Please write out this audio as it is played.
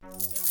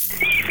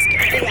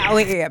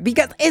out here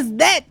because it's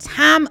that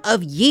time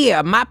of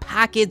year. My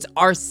pockets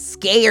are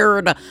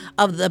scared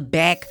of the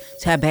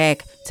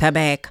back-to-back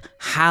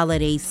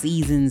holiday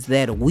seasons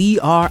that we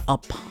are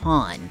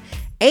upon.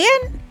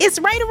 And it's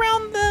right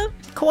around the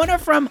corner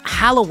from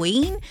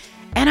Halloween.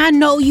 And I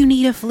know you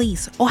need a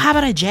fleece. Or how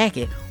about a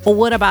jacket? Or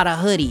what about a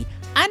hoodie?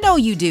 I know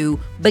you do,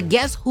 but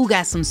guess who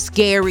got some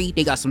scary?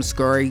 They got some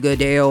scary good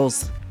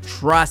deals.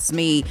 Trust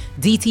me,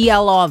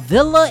 DTLR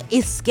Villa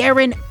is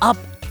scaring up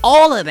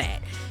all of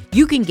that.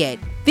 You can get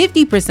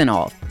 50%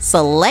 off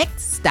select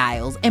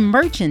styles and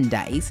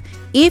merchandise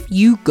if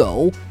you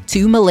go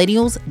to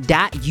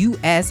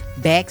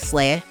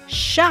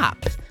millennials.us/shop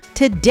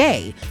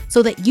today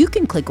so that you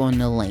can click on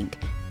the link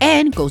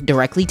and go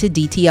directly to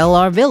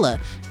DTLR Villa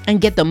and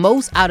get the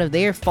most out of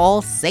their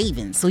fall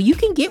savings. So you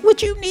can get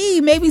what you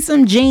need. Maybe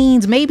some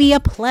jeans, maybe a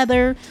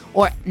pleather,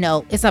 or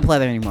no, it's not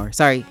pleather anymore.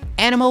 Sorry,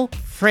 animal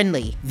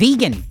friendly,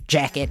 vegan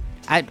jacket.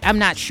 I'm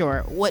not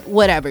sure.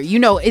 Whatever. You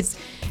know, it's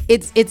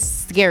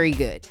scary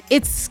good.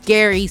 It's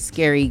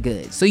scary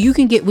good. So you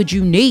can get what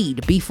you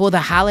need before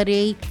the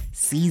holiday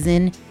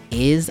season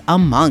is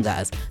among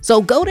us.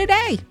 So go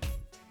today.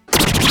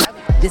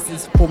 This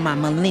is for my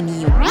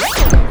millennial.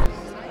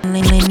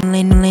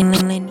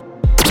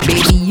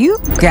 Baby, you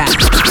got it.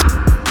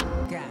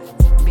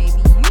 Baby,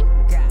 you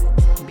got it.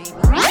 Baby.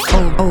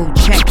 Oh,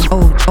 check.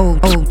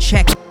 Oh,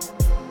 check.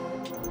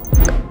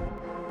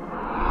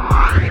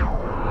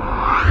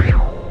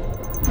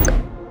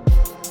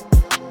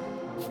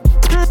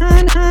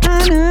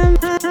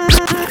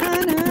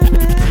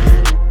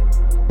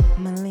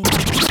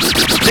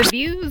 The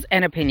views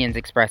and opinions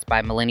expressed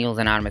by Millennials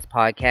Anonymous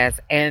Podcast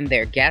and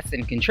their guests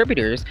and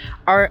contributors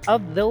are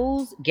of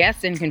those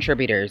guests and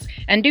contributors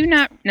and do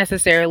not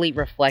necessarily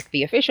reflect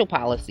the official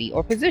policy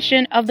or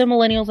position of the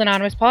Millennials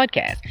Anonymous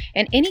Podcast,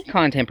 and any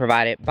content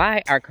provided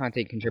by our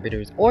content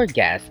contributors or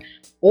guests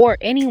or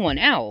anyone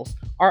else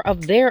are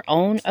of their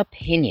own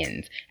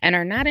opinions and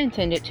are not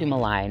intended to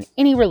malign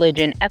any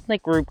religion,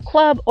 ethnic group,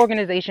 club,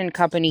 organization,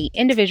 company,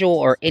 individual,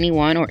 or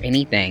anyone or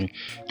anything.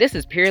 This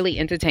is purely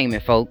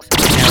entertainment, folks.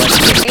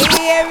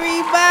 Hey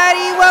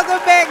everybody,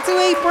 welcome back to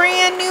a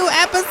brand new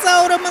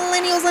episode of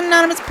Millennials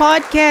Anonymous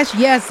Podcast.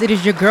 Yes, it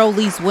is your girl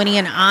Lise Winnie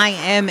and I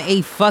am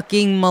a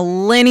fucking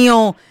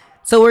millennial.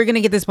 So we're going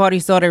to get this party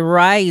started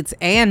right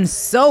and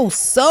so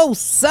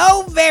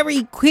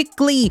very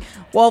quickly.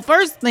 Well,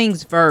 first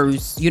things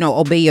first,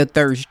 obey your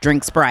thirst,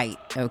 drink Sprite,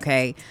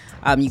 okay?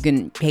 You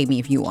can pay me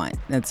if you want.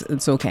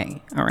 It's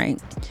okay, all right?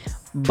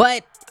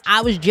 But I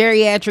was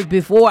geriatric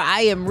before.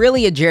 I am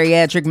really a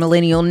geriatric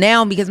millennial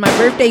now because my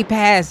birthday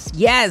passed.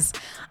 Yes,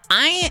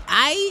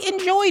 I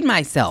enjoyed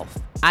myself.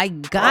 I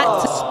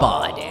got to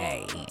spa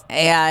day.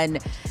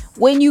 And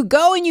when you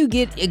go and you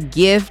get a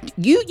gift,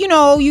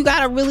 you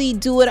gotta really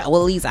do it. Well,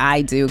 at least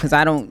I do, because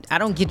I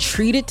don't get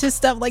treated to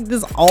stuff like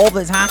this all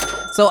the time.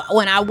 So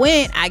when I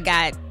went, I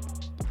got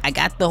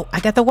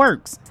the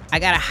works. I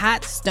got a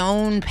hot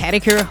stone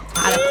pedicure.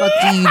 How the fuck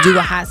do you do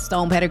a hot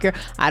stone pedicure?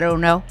 I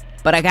don't know,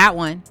 but I got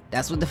one.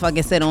 That's what the fuck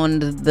it said on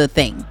the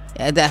thing.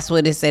 That's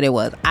what it said it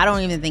was. I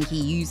don't even think he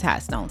used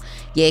hot stone.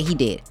 Yeah, he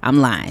did.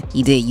 I'm lying.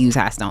 He did use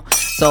hot stone.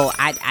 So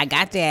I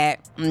got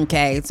that.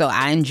 Okay, so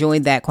I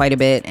enjoyed that quite a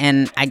bit,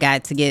 and I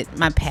got to get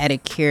my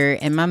pedicure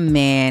and my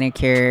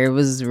manicure. It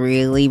was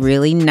really,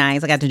 really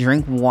nice. I got to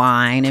drink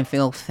wine and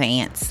feel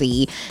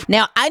fancy.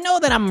 Now, I know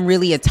that I'm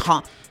really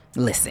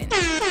listen,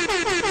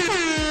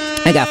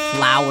 I got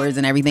flowers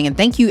and everything, and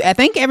thank you. I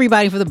thank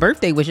everybody for the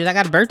birthday wishes. I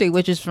got birthday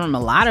wishes from a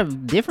lot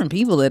of different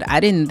people that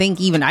I didn't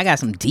think even. I got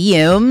some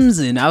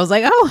DMs, and I was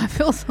like, oh, I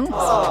feel so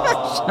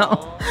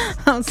special.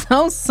 I'm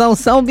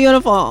so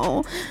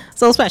beautiful.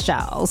 So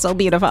special, so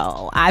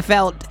beautiful. I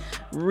felt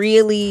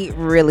really,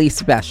 really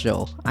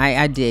special.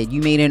 I did.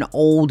 You made an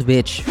old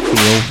bitch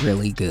feel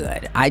really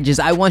good.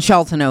 I want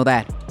y'all to know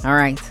that. All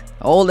right,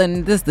 old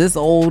and this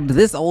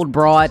old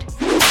broad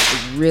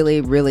is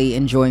really, really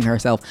enjoying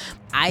herself.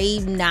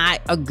 I'm not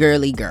a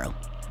girly girl.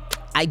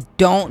 I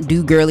don't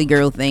do girly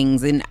girl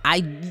things, and I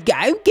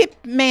get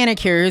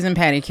manicures and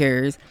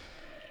pedicures,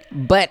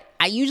 but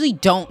I usually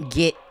don't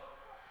get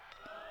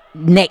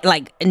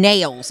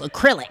nails,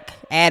 acrylic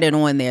added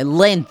on there,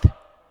 length,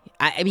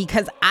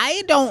 because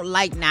I don't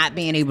like not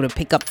being able to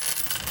pick up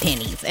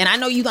pennies. And I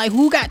know you like,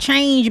 who got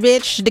change,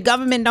 bitch? The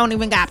government don't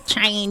even got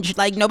change.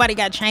 Like, nobody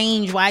got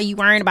change. Why are you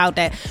worrying about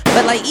that?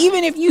 But like,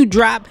 even if you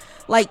drop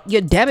like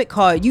your debit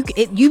card, you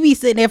be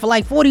sitting there for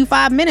like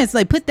 45 minutes.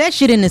 Like, put that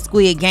shit in the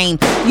Squid Game.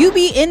 You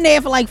be in there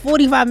for like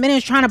 45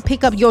 minutes trying to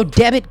pick up your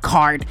debit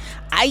card.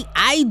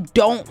 I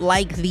don't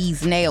like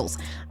these nails.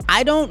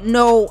 I don't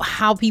know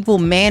how people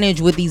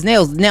manage with these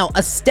nails. Now,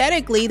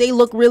 aesthetically, they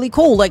look really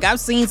cool. Like, I've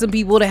seen some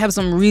people that have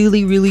some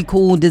really, really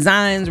cool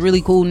designs,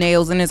 really cool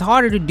nails, and it's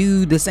harder to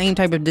do the same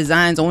type of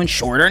designs on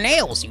shorter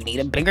nails. You need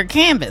a bigger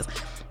canvas.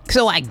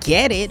 So I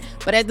get it,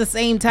 but at the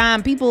same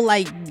time, people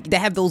like that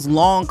have those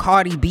long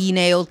Cardi B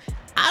nails.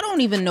 I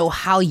don't even know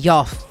how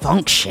y'all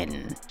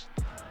function.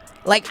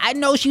 Like, I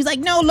know she's like,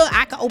 no, look,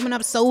 I can open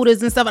up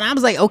sodas and stuff. And I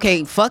was like,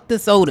 okay, fuck the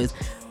sodas.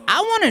 I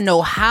want to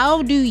know,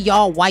 how do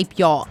y'all wipe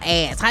y'all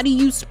ass? How do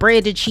you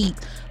spread the cheek,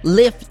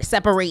 lift,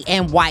 separate,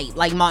 and wipe?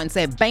 Like Martin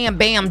said, bam,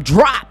 bam,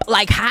 drop.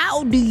 Like,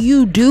 how do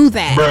you do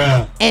that?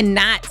 Bruh. And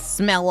not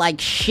smell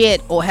like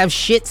shit or have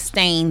shit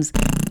stains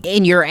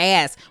in your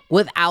ass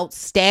without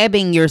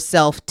stabbing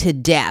yourself to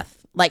death?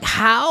 Like,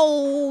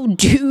 how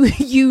do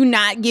you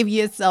not give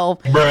yourself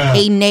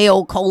a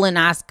nail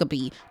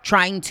colonoscopy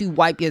trying to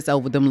wipe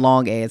yourself with them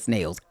long ass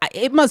nails?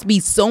 It must be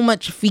so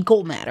much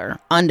fecal matter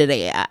under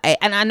there.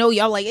 And I know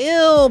y'all like,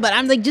 ew, but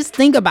I'm like, just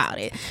think about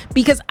it.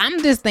 Because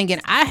I'm just thinking,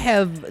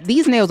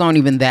 these nails aren't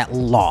even that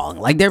long.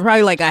 Like, they're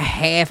probably like a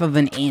half of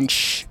an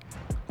inch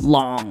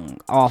long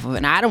off of it.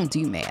 And I don't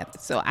do math,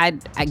 so I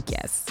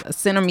guess a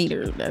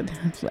centimeter.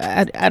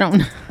 I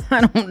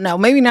don't know.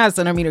 Maybe not a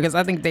centimeter, because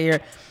I think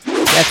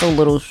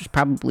that's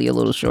probably a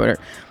little shorter,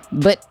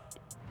 but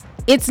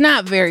it's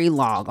not very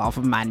long off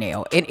of my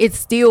nail, and it's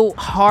still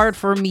hard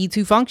for me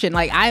to function.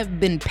 Like, I've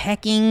been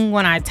pecking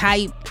when I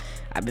type.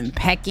 I've been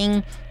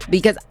pecking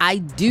because I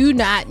do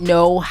not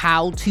know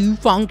how to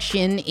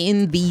function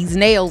in these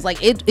nails.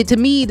 Like, it to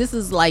me, this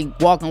is like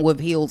walking with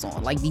heels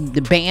on, like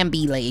the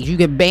Bambi legs. You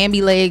get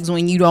Bambi legs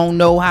when you don't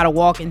know how to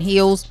walk in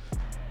heels.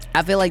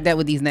 I feel like that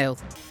with these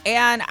nails.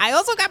 And I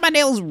also got my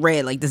nails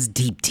red, like this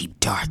deep,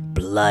 deep, dark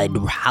blood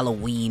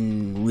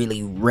Halloween,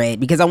 really red,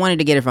 because I wanted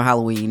to get it for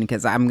Halloween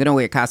because I'm going to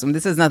wear a costume.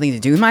 This has nothing to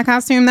do with my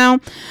costume, though,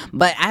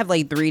 but I have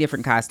like 3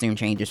 different costume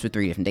changes for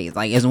 3 different days.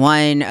 Like, it's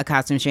one, a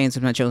costume change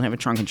because my children have a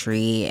trunk and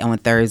treat on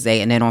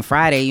Thursday, and then on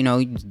Friday, you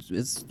know,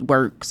 it's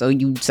work, so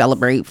you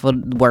celebrate for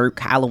work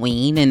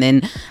Halloween, and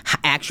then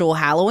actual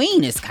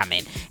Halloween is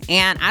coming,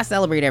 and I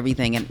celebrate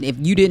everything. And if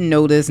you didn't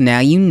know this,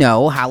 now you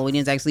know. Halloween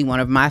is actually one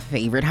of my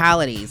favorite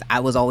holidays. I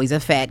was always a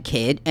fat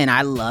kid, and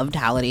I loved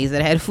holidays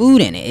that had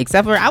food in it,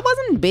 except for I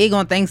wasn't big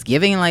on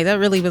Thanksgiving. Like, that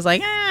really was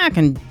like, I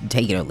can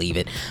take it or leave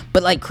it.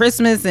 But like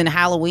Christmas and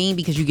Halloween,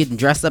 because you get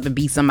dressed up and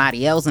be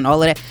somebody else and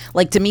all of that,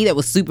 like, to me, that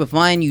was super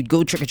fun. You'd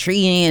go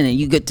trick-or-treating, and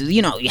you get to,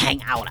 you know, you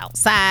hang out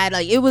outside.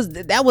 Like,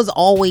 that was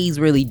always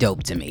really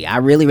dope to me. I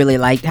really, really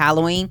liked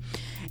Halloween.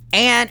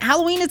 And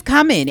Halloween is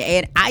coming,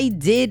 and I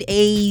did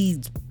a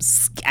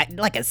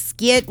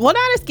skit. Well,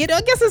 not a skit,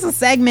 I guess it's a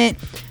segment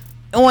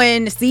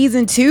on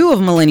season 2 of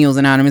Millennials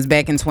Anonymous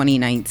back in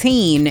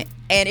 2019.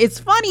 And it's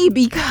funny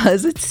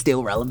because it's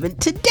still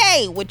relevant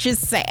today, which is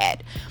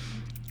sad.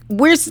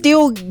 We're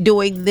still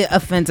doing the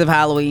offensive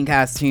Halloween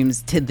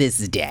costumes to this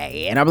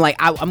day. And I'm like,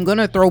 I'm going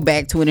to throw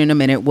back to it in a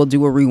minute. We'll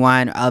do a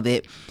rewind of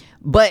it.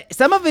 But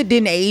some of it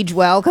didn't age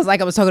well, because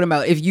like I was talking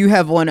about, if you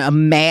have on a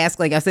mask,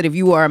 like I said, if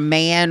you are a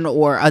man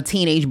or a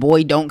teenage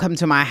boy, don't come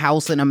to my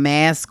house in a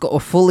mask or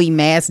fully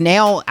masked.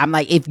 Now I'm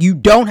like, if you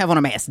don't have on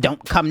a mask,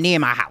 don't come near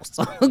my house.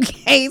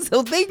 Okay,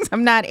 so things have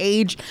not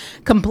aged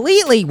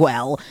completely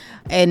well,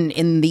 and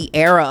in the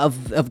era of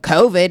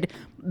COVID,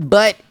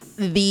 but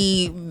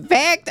the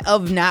fact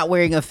of not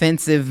wearing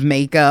offensive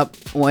makeup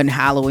on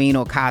Halloween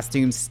or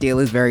costumes still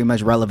is very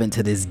much relevant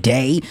to this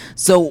day.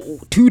 So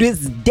we're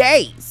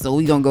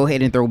gonna go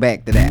ahead and throw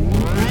back to that.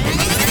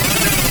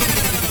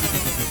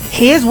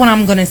 Here's what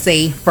I'm gonna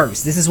say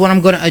first. This is what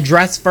I'm gonna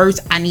address first.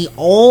 I need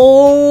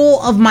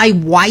all of my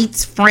white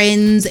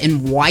friends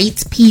and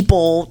white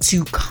people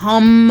to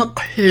come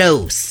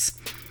close.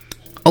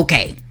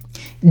 Okay,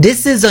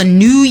 this is a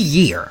new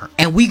year,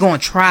 and we're gonna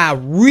try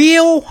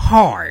real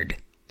hard.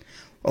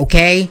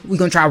 Okay, we're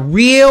gonna try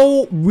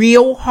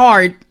real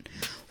hard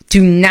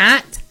to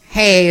not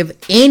have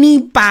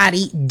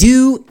anybody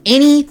do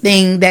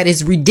anything that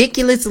is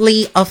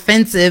ridiculously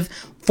offensive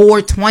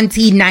for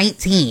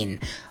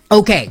 2019.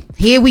 Okay,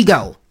 here we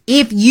go.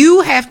 If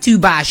you have to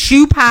buy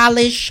shoe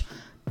polish,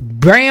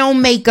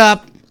 brown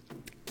makeup,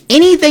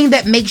 anything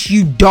that makes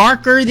you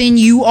darker than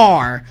you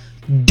are,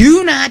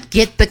 do not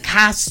get the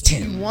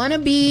costume. If you want to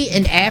be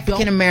an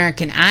African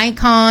American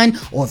icon,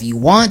 or if you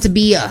want to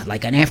be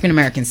like an African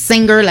American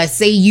singer, let's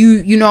say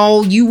you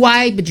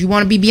white, but you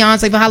want to be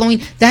Beyonce for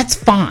Halloween, that's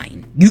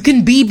fine. You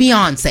can be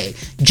Beyonce.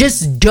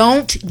 Just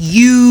don't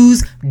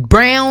use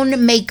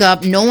brown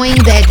makeup knowing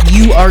that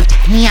you are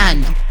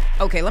tan.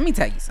 Okay, let me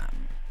tell you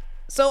something.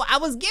 So I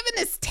was given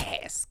this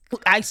task.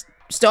 I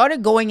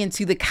started going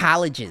into the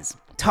colleges,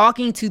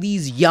 talking to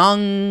these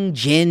young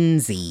Gen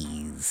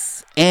Zs.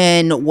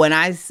 And when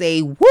I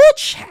say, woo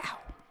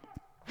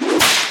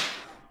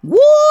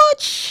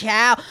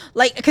child,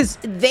 like, because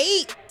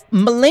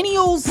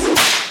millennials,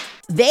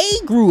 they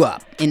grew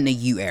up in the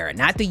U era,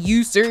 not the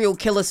U serial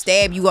killer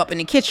stab you up in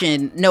the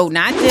kitchen. No,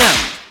 not them.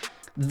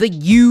 The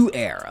U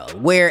era,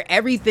 where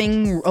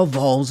everything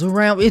revolves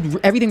around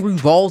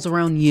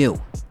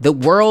you. The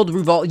world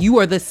revolves. You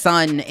are the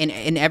sun,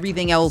 and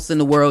everything else in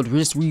the world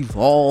just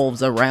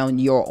revolves around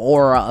your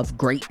aura of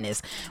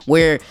greatness.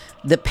 Where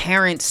the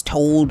parents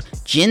told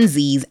Gen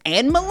Zs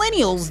and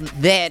millennials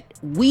that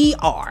you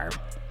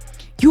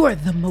are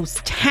the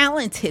most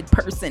talented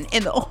person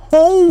in the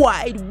whole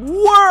wide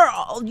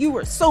world. You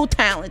are so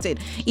talented,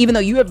 even though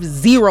you have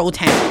zero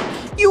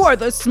talent. You are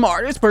the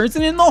smartest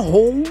person in the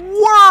whole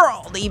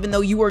world, even though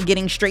you are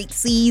getting straight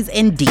C's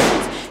and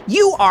D's.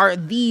 You are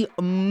the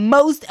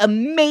most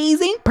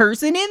amazing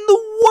person in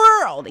the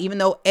world, even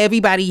though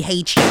everybody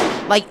hates you.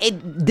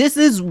 This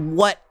is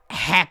what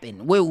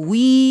happened where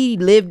we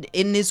lived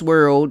in this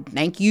world.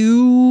 Thank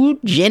you,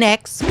 Gen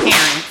X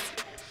parents,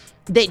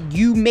 that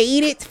you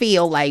made it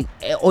feel like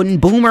on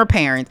boomer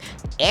parents,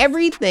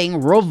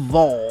 everything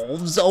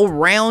revolves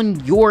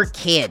around your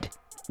kid,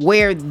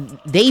 where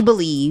they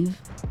believe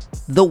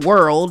the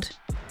world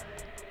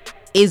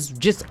is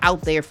just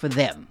out there for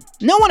them.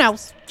 No one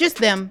else, just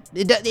them.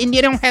 And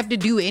you don't have to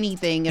do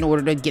anything in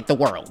order to get the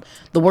world.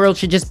 The world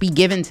should just be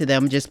given to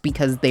them just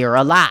because they're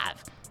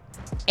alive.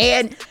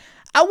 And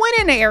I went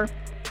in there,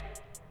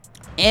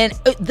 and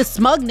the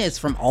smugness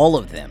from all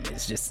of them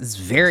is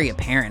very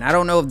apparent. I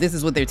don't know if this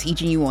is what they're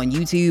teaching you on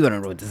YouTube. I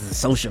don't know if this is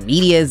social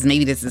media.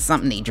 Maybe this is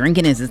something they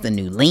drinking. Is this the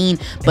new lean?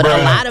 But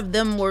a lot of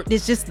them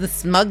it's just the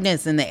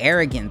smugness and the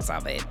arrogance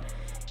of it.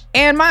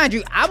 And mind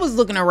you, I was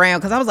looking around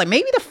because I was like,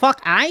 maybe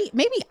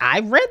I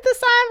read the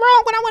sign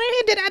wrong when I went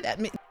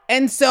in here.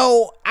 And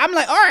so I'm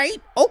like, all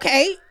right,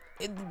 okay.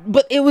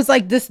 But it was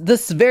like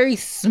this very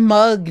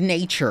smug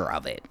nature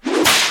of it.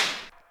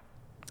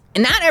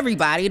 And not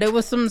everybody, there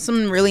was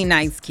some really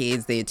nice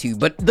kids there too,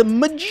 but the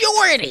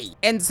majority.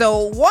 And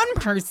so one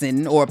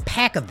person, or a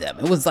pack of them,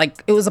 it was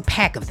a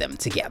pack of them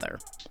together.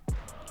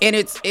 And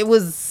it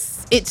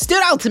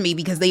stood out to me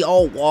because they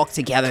all walked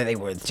together. They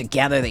were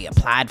together. They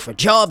applied for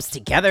jobs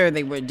together.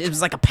 It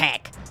was like a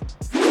pack.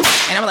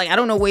 And I'm like, I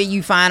don't know where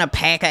you find a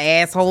pack of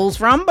assholes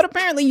from, but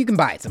apparently you can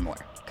buy it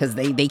somewhere because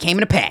they came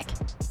in a pack.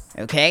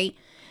 Okay.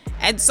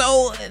 And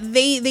so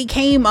they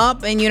came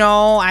up, and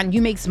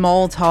you make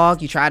small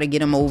talk. You try to get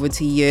them over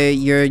to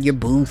your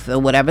booth or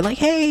whatever. Like,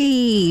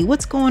 hey,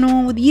 what's going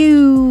on with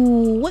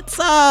you? What's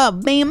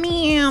up? Bam,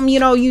 bam.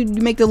 You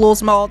make the little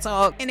small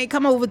talk, and they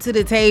come over to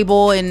the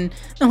table, and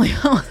I'm like,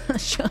 oh,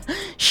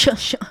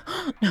 shush.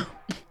 No,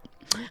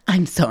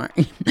 I'm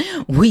sorry.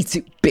 We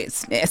do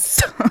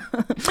business.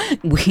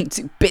 We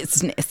do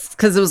business.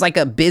 Because it was like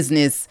a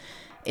business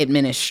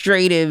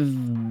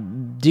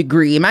administrative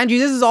degree. Mind you,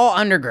 this is all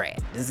undergrad.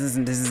 This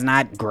is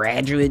not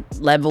graduate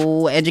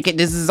level educate.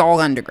 This is all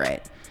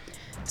undergrad.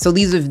 So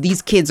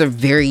these kids are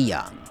very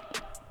young.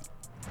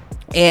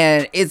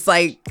 And it's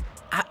like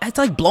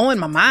blowing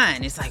my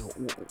mind. It's like,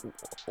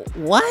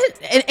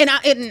 what? And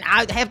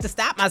I have to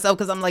stop myself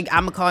because I'm like,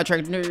 I'm a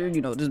contractor,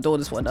 just doing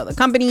this for another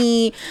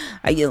company.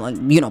 I get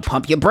like,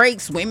 pump your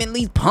brakes, women, at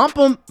least pump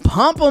them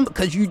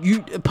because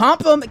you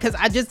pump them because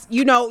I just,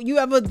 you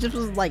ever just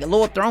was like a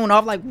little thrown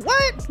off, like,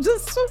 what?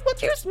 Just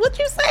what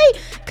you say?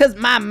 Because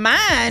my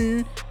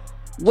mind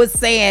was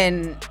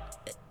saying,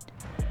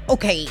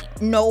 okay,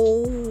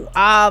 no,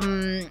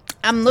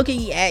 I'm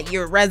looking at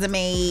your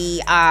resume.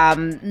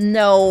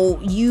 No,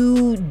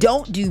 you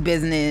don't do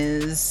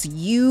business.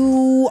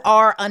 You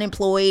are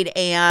unemployed,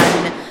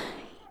 and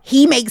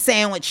he makes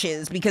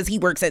sandwiches because he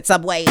works at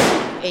Subway,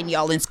 and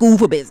y'all in school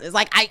for business.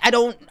 Like, I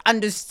don't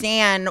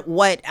understand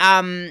what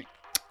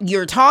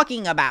you're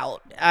talking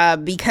about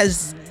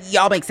because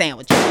y'all make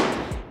sandwiches.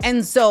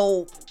 And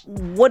so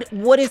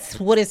what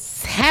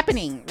is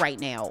happening right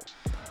now?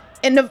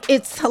 And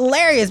it's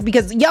hilarious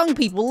because young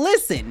people,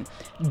 listen,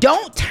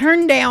 don't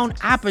turn down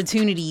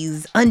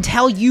opportunities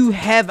until you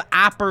have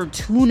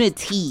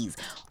opportunities.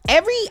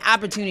 Every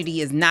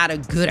opportunity is not a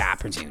good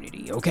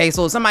opportunity, okay?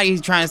 So if somebody's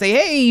trying to say,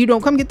 hey,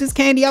 come get this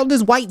candy out of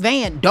this white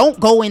van, don't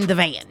go in the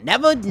van.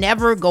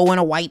 Never go in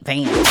a white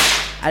van.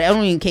 I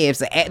don't even care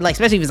if it's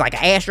especially if it's like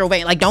an Astro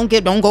van. Like, don't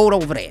go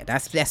over there.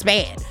 That's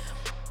bad.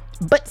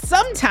 But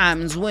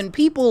sometimes when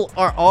people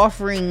are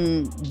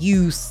offering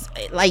you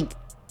like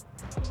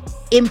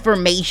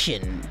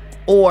information,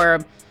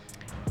 or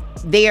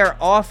they're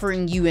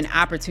offering you an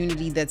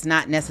opportunity that's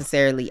not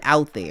necessarily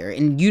out there,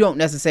 and you don't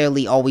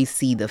necessarily always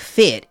see the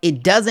fit,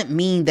 it doesn't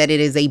mean that it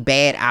is a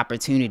bad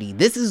opportunity.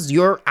 This is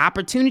your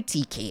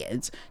opportunity,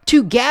 kids,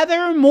 to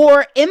gather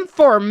more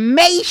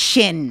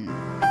information.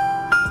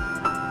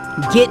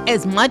 Get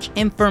as much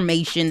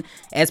information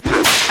as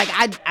possible.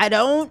 Like, I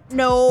don't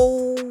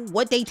know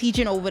what they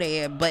teaching over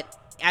there, but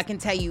I can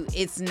tell you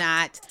it's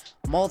not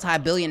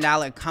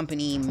multi-billion-dollar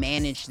company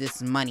manage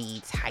this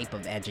money type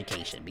of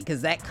education,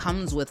 because that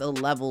comes with a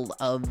level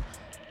of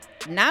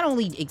not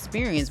only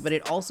experience, but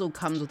it also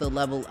comes with a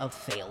level of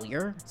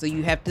failure. So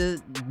you have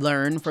to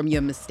learn from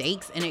your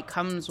mistakes, and it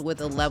comes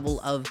with a level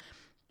of,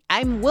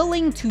 I'm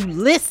willing to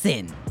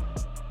listen.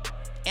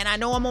 And I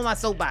know I'm on my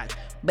soapbox,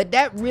 but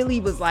that really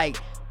was like,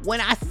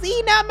 when I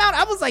seen that amount,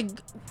 I was like,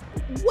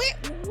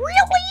 what,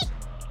 really?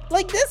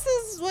 Like, this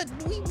is what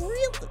we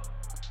really...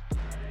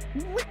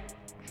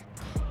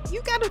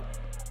 You got a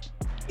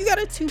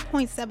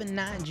 2.79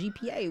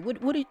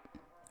 GPA. What it?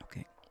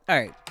 Okay. All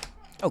right.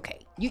 Okay.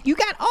 You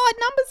got odd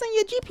numbers in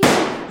your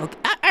GPA. Okay.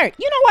 All right.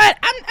 You know what?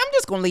 I'm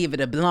just gonna leave it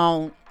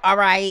alone. All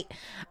right.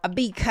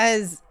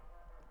 Because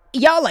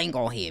y'all ain't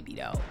gonna hear me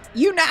though.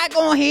 You're not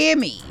gonna hear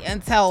me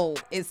until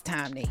it's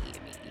time to hear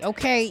me.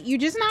 Okay, you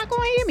just not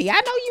gonna hear me. I know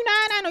you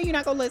not. I know you're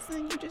not gonna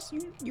listen.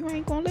 You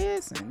ain't gonna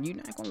listen. You're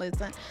not gonna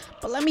listen.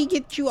 But let me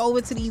get you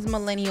over to these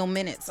millennial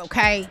minutes,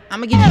 okay?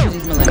 I'm gonna get you to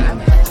these millennial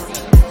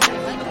minutes.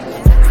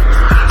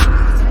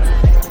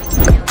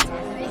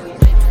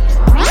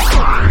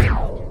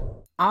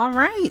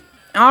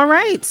 All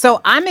right. So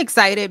I'm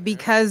excited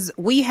because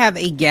we have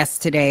a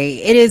guest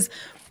today. It is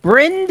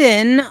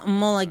Brendan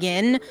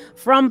Mulligan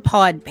from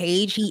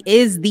Podpage. He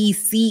is the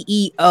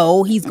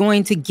CEO. He's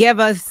going to give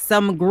us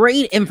some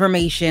great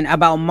information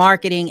about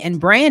marketing and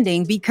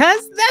branding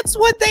because that's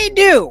what they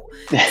do.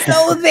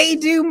 So they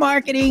do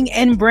marketing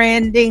and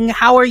branding.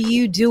 How are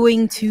you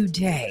doing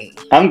today?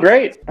 I'm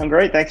great.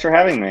 Thanks for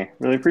having me.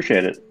 Really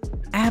appreciate it.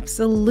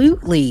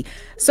 Absolutely.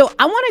 So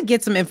I want to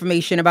get some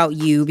information about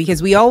you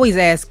because we always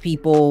ask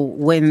people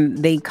when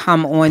they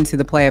come onto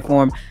the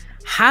platform,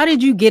 how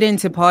did you get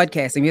into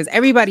podcasting? Because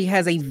everybody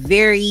has a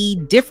very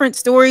different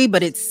story,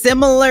 but it's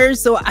similar.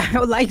 So I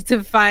would like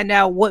to find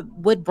out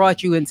what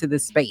brought you into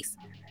this space.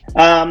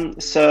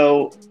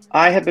 So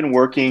I have been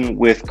working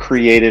with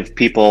creative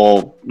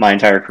people my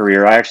entire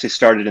career. I actually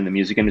started in the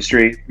music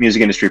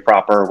industry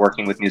proper,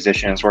 working with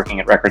musicians, working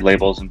at record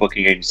labels and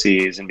booking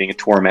agencies and being a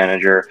tour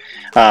manager,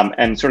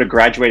 and sort of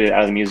graduated out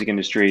of the music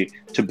industry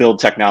to build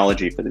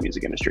technology for the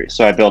music industry.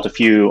 So I built a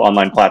few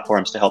online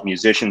platforms to help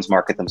musicians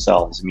market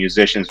themselves and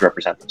musicians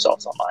represent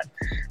themselves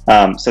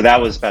online. So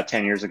that was about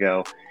 10 years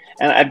ago.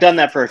 And I've done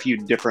that for a few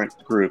different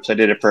groups. I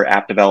did it for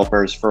app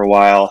developers for a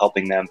while,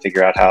 helping them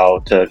figure out how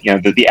to,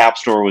 the App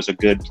Store was a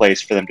good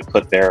place for them to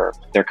put their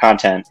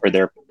content or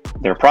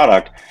their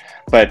product.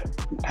 But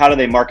how do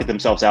they market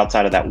themselves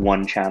outside of that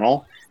one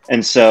channel?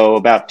 And so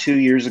about 2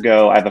 years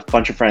ago, I have a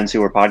bunch of friends who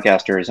were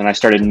podcasters, and I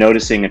started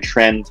noticing a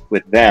trend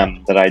with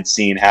them that I'd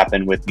seen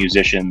happen with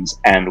musicians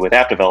and with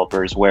app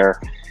developers where,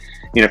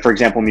 for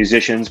example,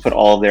 musicians put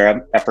all of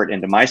their effort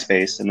into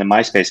MySpace, and then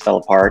MySpace fell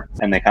apart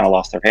and they kind of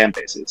lost their fan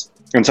bases.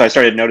 And so I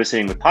started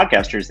noticing with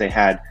podcasters,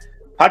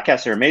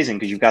 podcasts are amazing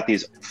because you've got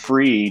these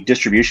free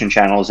distribution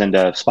channels into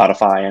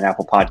Spotify and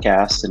Apple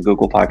Podcasts and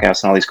Google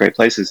Podcasts and all these great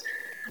places.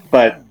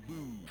 But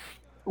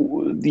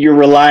you're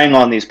relying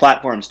on these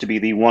platforms to be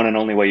the one and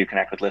only way you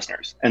connect with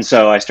listeners. And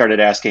so I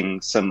started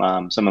asking some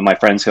of my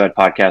friends who had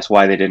podcasts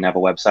why they didn't have a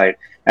website.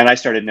 And I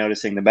started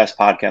noticing the best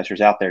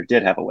podcasters out there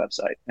did have a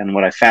website. And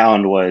what I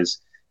found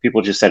was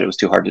people just said it was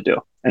too hard to do.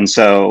 And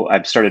so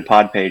I've started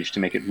Podpage to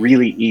make it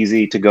really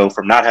easy to go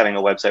from not having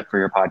a website for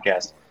your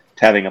podcast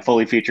to having a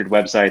fully featured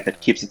website that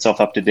keeps itself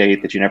up to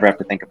date, that you never have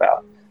to think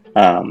about.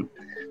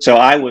 So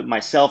I would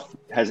myself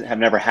have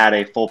never had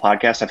a full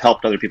podcast. I've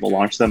helped other people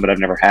launch them, but I've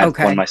never had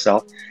one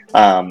myself.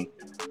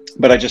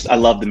 But I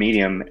love the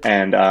medium,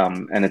 and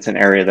it's an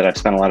area that I've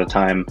spent a lot of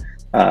time,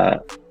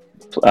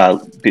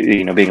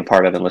 being a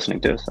part of and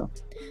listening to. So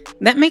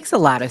that makes a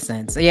lot of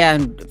sense. Yeah,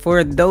 and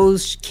for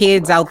those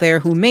kids out there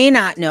who may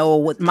not know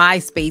what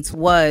MySpace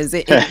was,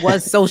 it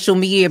was social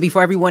media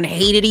before everyone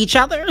hated each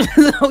other.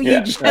 So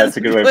you just that's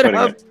a good way of putting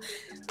it.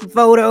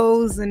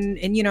 Photos and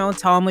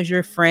Tom was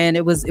your friend.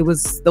 It was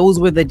those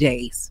were the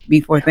days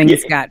before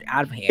things got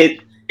out of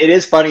hand. It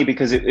is funny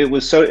because it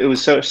was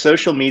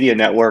social media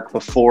network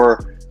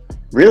before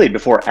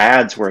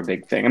ads were a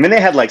big thing. I mean,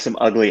 they had like some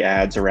ugly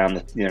ads around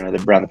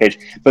the page,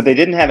 but they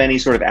didn't have any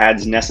sort of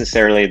ads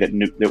necessarily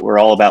that were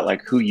all about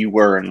like who you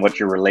were and what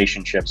your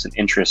relationships and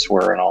interests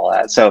were and all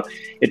that. So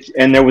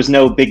and there was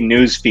no big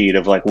news feed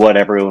of like what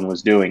everyone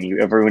was doing.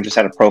 Everyone just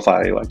had a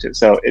profile you went to.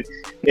 So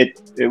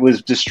it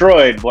was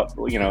destroyed.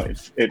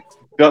 It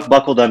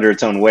buckled under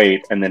its own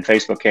weight, and then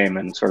Facebook came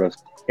and sort of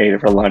ate it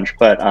for lunch.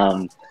 But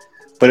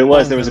there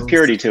was a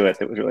purity to it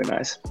that was really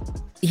nice.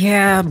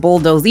 Yeah,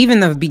 bulldoze. Even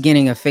the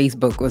beginning of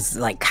Facebook was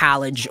like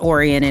college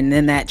oriented, and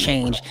then that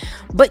changed.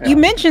 But you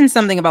mentioned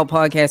something about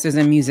podcasters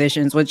and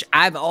musicians, which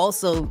I've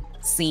also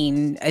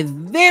seen a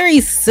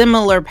very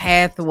similar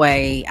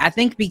pathway. I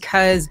think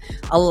because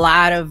a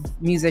lot of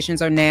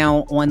musicians are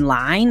now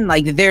online,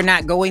 like they're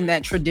not going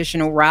that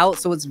traditional route.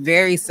 So it's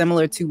very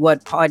similar to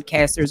what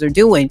podcasters are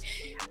doing.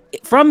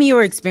 From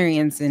your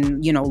experience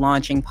in,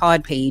 launching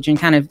Podpage and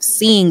kind of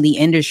seeing the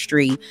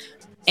industry,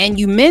 and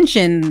you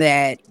mentioned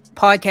that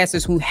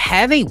podcasters who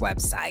have a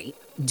website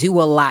do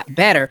a lot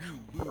better.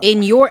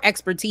 In your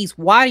expertise,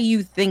 why do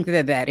you think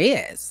that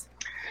is?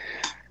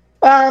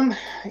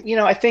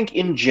 I think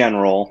in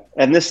general,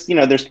 and this,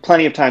 there's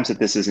plenty of times that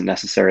this isn't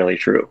necessarily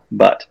true,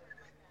 but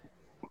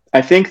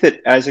I think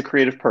that as a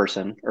creative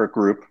person or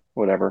group,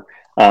 whatever,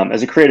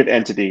 as a creative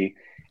entity,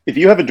 if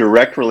you have a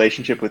direct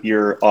relationship with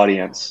your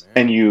audience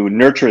and you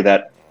nurture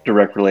that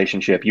direct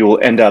relationship, you will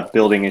end up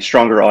building a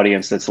stronger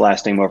audience that's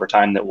lasting over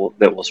time that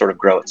will sort of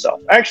grow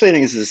itself. I actually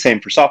think this is the same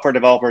for software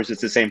developers.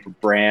 It's the same for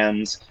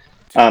brands.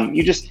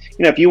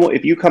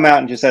 If you come out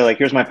and just say like,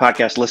 here's my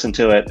podcast, listen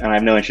to it, and I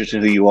have no interest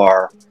in who you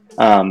are,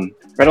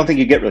 I don't think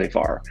you get really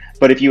far.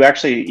 But if you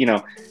actually,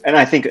 and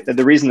I think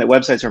the reason that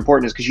websites are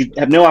important is because you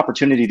have no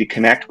opportunity to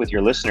connect with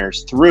your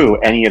listeners through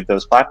any of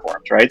those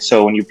platforms, right?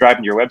 So when you drive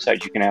into your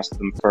website, you can ask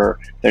them for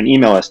their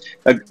email list.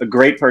 A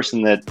great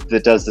person that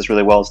does this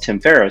really well is Tim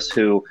Ferriss,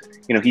 who,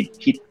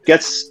 he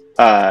gets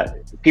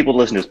people to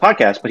listen to his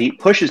podcast, but he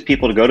pushes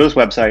people to go to his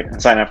website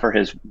and sign up for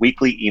his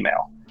weekly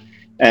email.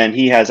 And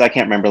he has, I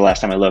can't remember the last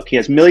time I looked, he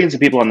has millions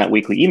of people on that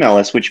weekly email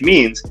list, which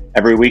means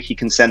every week he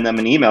can send them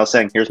an email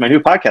saying, here's my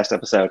new podcast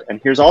episode. And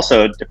here's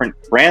also a different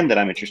brand that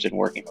I'm interested in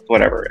working with,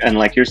 whatever. And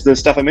like, here's the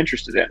stuff I'm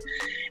interested in.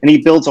 And he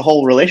builds a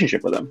whole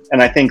relationship with them. And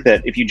I think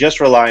that if you just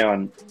rely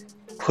on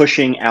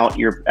pushing out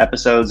your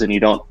episodes and you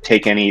don't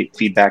take any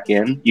feedback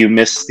in, you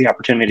miss the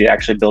opportunity to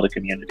actually build a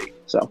community.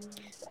 So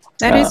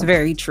that is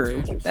very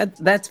true.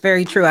 That's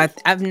very true.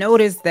 I've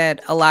noticed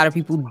that a lot of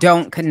people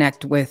don't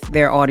connect with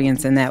their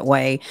audience in that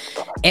way,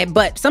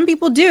 but some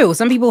people do.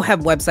 Some people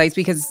have websites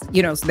because,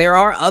 you know, there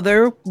are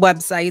other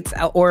websites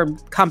or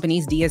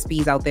companies,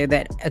 DSPs out there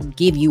that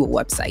give you a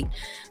website.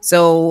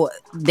 So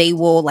they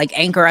will, like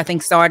Anchor, I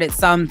think, started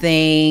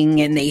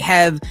something, and they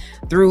have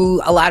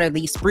through a lot of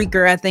these,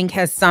 Spreaker, I think,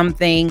 has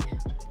something.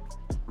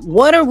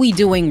 What are we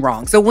doing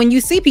wrong? So when you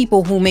see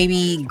people who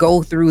maybe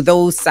go through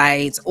those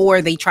sites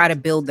or they try to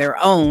build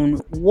their own,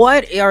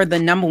 what are the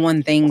number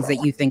one things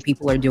that you think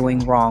people are doing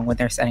wrong when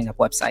they're setting up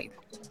websites?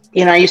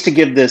 You know, I used to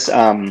give this,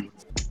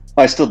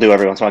 I still do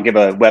every once in a while, give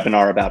a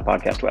webinar about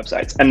podcast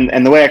websites.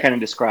 And the way I kind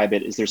of describe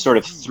it is there's sort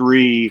of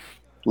 3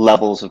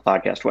 levels of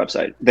podcast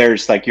website.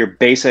 There's like your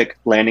basic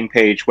landing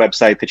page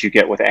website that you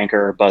get with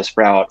Anchor or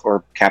Buzzsprout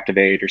or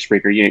Captivate or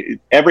Spreaker.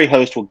 Every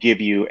host will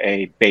give you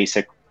a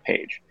basic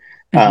page.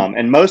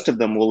 And most of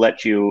them will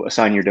let you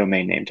assign your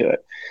domain name to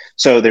it.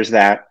 So there's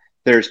that.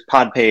 There's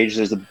Podpage.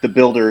 There's the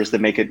builders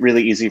that make it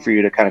really easy for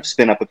you to kind of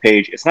spin up a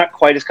page. It's not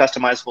quite as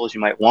customizable as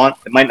you might want.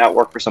 It might not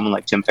work for someone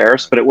like Tim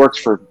Ferriss, but it works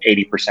for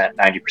 80%,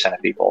 90%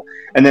 of people.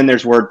 And then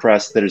there's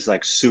WordPress that is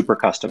like super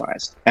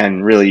customized,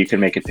 and really you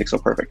can make it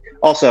pixel perfect.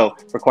 Also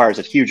requires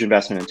a huge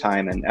investment in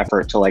time and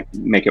effort to like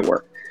make it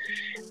work.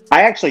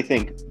 I actually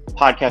think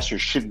podcasters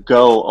should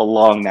go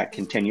along that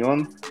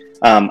continuum.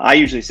 I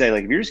usually say,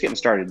 like, if you're just getting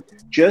started,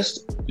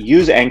 just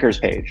use Anchor's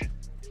page.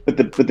 But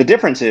the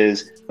difference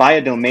is buy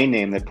a domain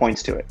name that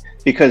points to it,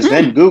 because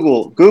then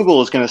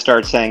Google is going to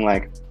start saying,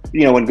 like,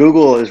 you know, when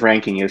Google is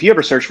ranking you, if you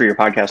ever search for your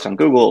podcast on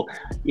Google,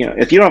 you know,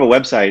 if you don't have a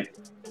website,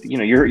 you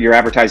know, you're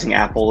advertising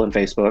Apple and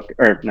Facebook,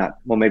 or not,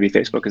 well, maybe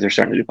Facebook because they're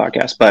starting to do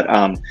podcasts, but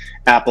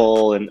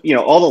Apple and, you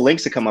know, all the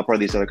links that come up are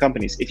these other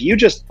companies. If you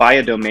just buy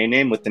a domain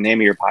name with the name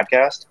of your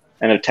podcast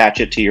and attach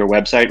it to your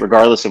website,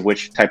 regardless of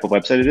which type of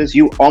website it is,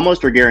 you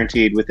almost are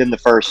guaranteed within the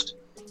first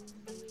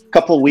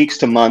couple weeks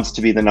to months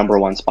to be the number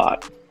 1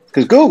 spot.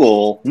 Because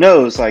Google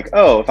knows, like,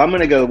 oh, if I'm going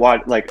to go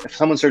watch, like, if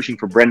someone's searching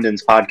for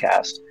Brendan's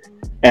podcast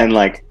and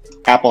like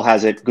Apple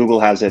has it,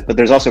 Google has it, but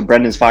there's also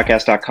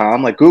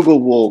brendanspodcast.com, like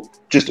Google will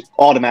just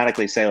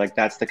automatically say, like,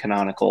 that's the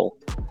canonical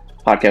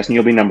podcast and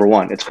you'll be number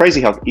 1. It's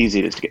crazy how easy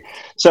it is to get.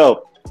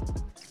 So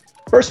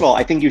first of all,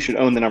 I think you should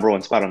own the number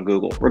 1 spot on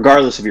Google,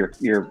 regardless of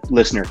your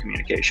listener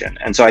communication.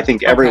 And so I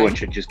think everyone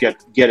should just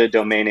get a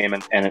domain name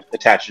and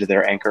attach it to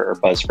their Anchor or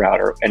Buzzsprout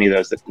or any of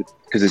those,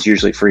 because it's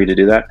usually free to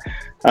do that.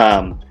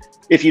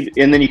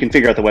 And then you can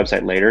figure out the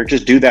website later.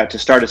 Just do that to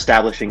start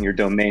establishing your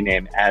domain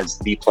name as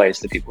the place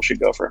that people should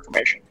go for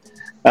information.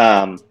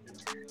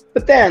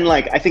 But then,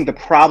 like, I think the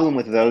problem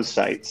with those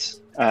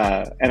sites,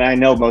 and I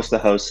know most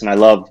of the hosts, and I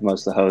love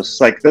most of the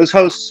hosts, like, those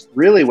hosts,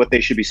 really what they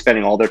should be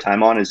spending all their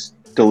time on is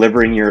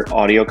delivering your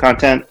audio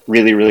content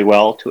really, really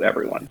well to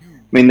everyone. I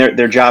mean,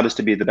 their job is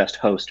to be the best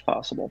host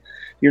possible.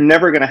 You're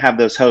never going to have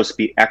those hosts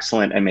be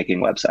excellent at making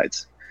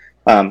websites.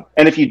 And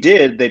if you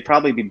did, they'd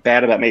probably be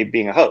bad about maybe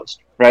being a host,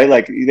 right?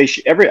 Like, they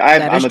should,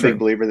 I'm a big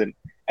believer that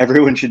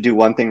everyone should do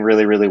one thing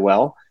really, really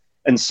well.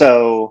 And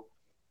so,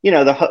 you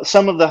know,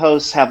 some of the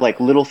hosts have like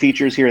little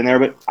features here and there,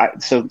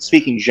 but so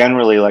speaking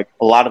generally, like,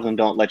 a lot of them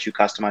don't let you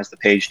customize the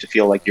page to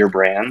feel like your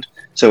brand.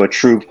 So a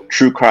true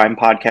crime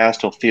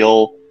podcast will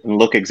feel and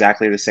look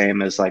exactly the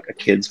same as like a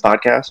kid's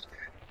podcast.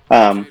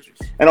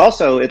 And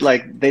also,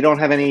 they don't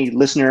have any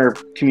listener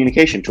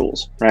communication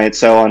tools, right?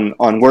 So on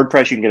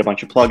WordPress, you can get a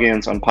bunch of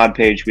plugins. On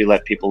Podpage, we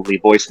let people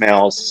leave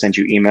voicemails, send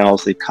you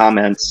emails, leave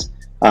comments,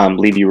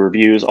 leave you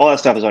reviews. All that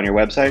stuff is on your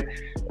website.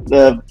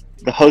 The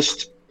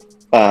host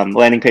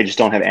landing pages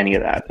don't have any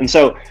of that. And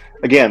so,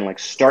 again, like,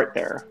 start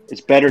there.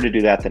 It's better to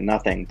do that than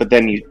nothing. But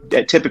then you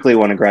typically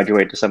want to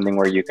graduate to something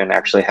where you can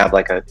actually have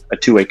like a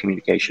two-way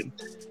communication.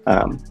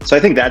 So I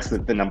think that's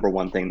the number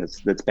 1 thing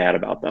that's bad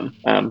about them.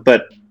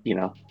 But, you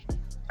know,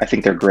 I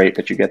think they're great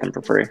that you get them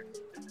for free.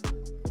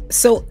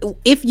 So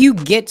if you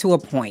get to a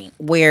point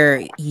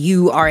where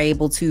you are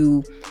able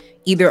to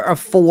either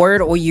afford,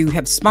 or you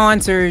have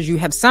sponsors, you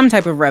have some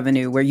type of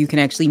revenue where you can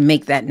actually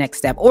make that next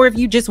step, or if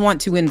you just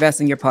want to invest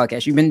in your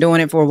podcast, you've been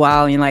doing it for a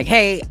while and you're like,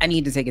 hey, I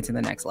need to take it to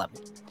the next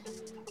level.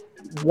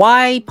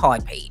 Why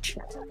Podpage?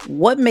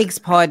 What makes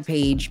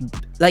Podpage,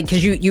 like,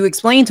 because you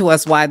explained to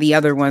us why the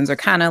other ones are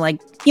kind of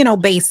like, you know,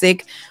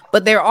 basic,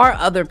 but there are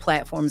other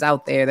platforms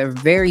out there that are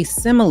very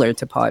similar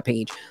to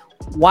Podpage.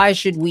 Why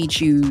should we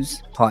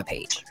choose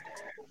Podpage?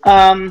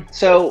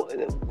 So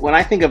when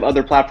I think of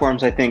other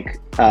platforms, I think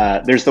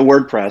there's the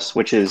WordPress,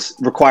 which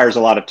requires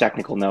a lot of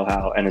technical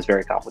know-how and is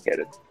very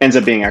complicated. Ends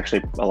up being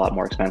actually a lot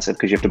more expensive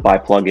because you have to buy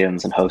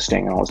plugins and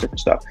hosting and all this different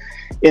stuff.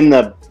 In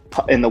the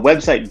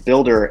website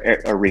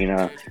builder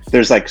arena,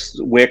 there's like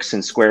Wix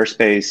and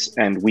Squarespace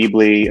and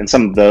Weebly and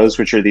some of those,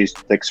 which are these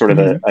like sort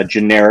of a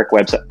generic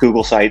website,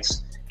 Google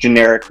Sites,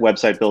 generic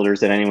website builders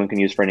that anyone can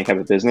use for any type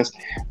of business.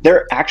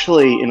 They're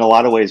actually in a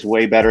lot of ways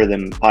way better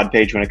than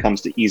Podpage when it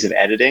comes to ease of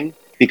editing,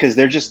 because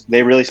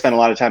they really spend a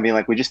lot of time being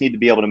like, we just need to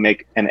be able to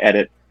make and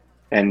edit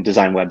and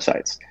design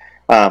websites.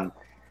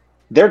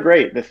 They're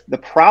great. The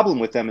problem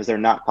with them is they're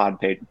not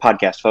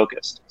podcast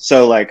focused.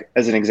 So like,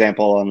 as an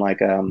example, on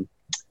like a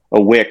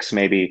Wix,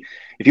 maybe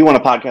if you want a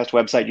podcast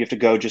website, you have to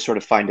go just sort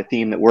of find a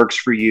theme that works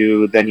for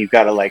you. Then you've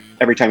got to, like,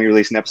 every time you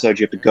release an episode,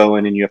 you have to go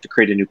in and you have to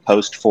create a new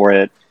post for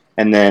it.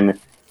 And then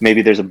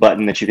maybe there's a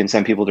button that you can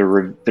send people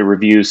to the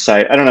reviews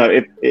site. I don't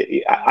know.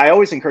 I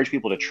always encourage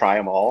people to try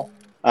them all.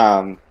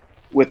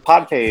 With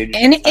Podpage,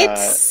 and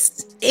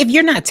it's if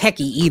you're not techie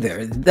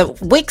either, the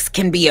Wix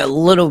can be a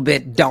little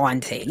bit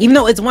daunting. Even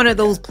though it's one of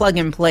those plug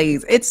and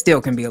plays, it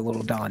still can be a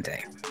little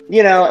daunting.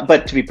 You know,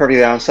 but to be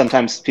perfectly honest,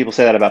 sometimes people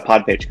say that about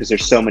Podpage because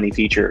there's so many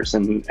features,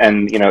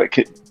 and you know,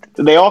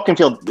 they all can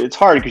feel it's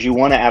hard because you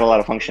want to add a lot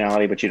of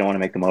functionality, but you don't want to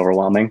make them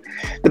overwhelming.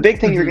 The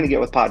big thing you're going to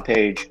get with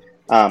Podpage,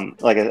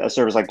 like a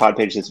service like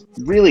Podpage that's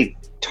really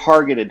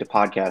targeted to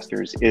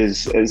podcasters,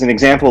 is, as an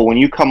example, when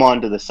you come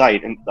onto the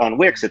site and on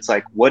Wix, it's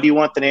like, what do you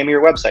want the name of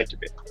your website to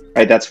be?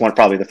 Right, that's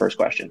probably the first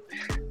question.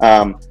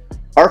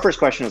 Our first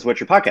question is,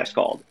 what's your podcast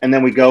called? And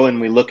then we go and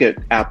we look at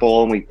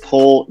Apple and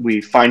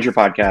we find your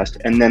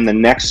podcast, and then the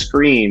next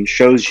screen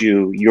shows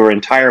you your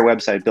entire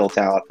website built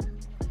out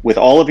with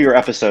all of your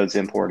episodes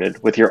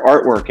imported, with your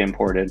artwork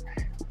imported.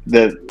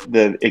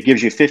 It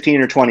gives you 15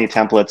 or 20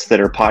 templates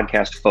that are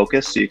podcast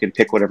focused, so you can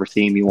pick whatever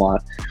theme you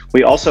want.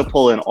 We also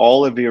pull in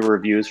all of your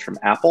reviews from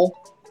Apple,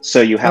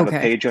 so you have a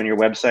page on your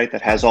website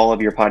that has all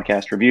of your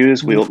podcast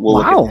reviews. We'll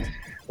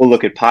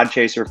look at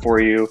Podchaser for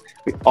you.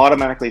 We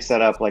automatically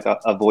set up like a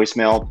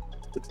voicemail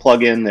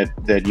plugin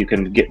that you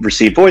can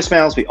receive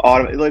voicemails.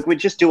 We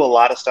just do a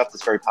lot of stuff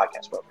that's very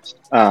podcast focused.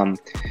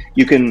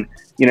 You can,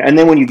 and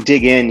then when you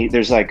dig in,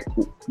 there's like,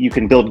 you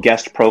can build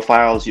guest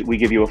profiles. We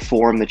give you a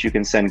form that you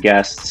can send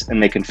guests,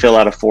 and they can fill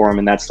out a form,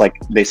 and that's like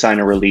they sign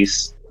a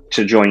release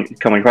to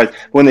come on your podcast.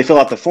 When they fill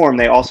out the form,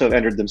 they also have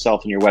entered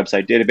themselves in your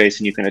website database,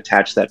 and you can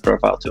attach that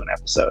profile to an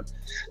episode.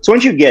 So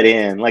once you get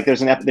in, like,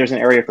 there's an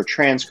area for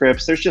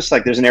transcripts. There's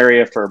an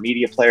area for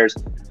media players.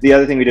 The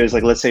other thing we do is,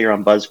 like, let's say you're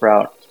on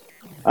Buzzsprout.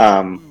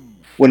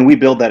 When we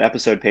build that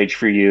episode page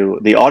for you,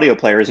 the audio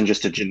player isn't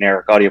just a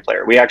generic audio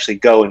player. We actually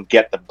go and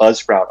get the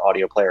Buzzsprout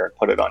audio player and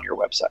put it on your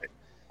website.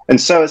 And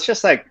so it's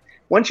just like,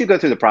 once you go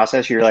through the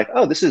process, you're like,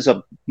 oh, this is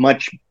a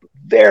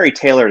very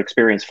tailored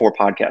experience for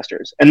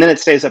podcasters. And then it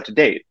stays up to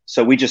date.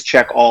 So we just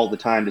check all the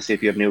time to see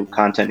if you have new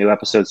content, new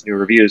episodes, new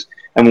reviews.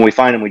 And when we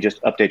find them, we just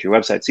update your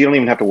website. So you don't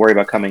even have to worry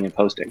about coming and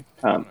posting.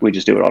 We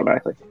just do it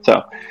automatically.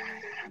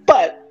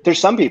 But there's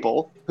some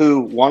people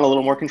who want a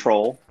little more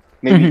control,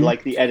 maybe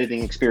like the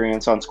editing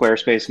experience on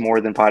Squarespace more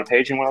than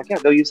Podpage, and we're like, yeah,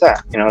 they'll use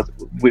that.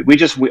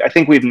 I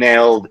think we've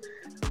nailed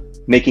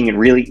making it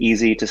really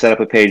easy to set up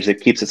a page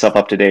that keeps itself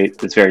up to date,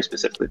 that's very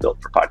specifically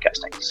built for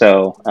podcasting.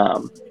 So,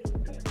 but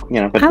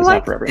it's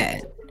not for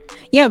everyone.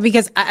 Yeah,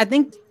 because I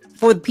think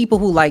for the people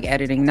who like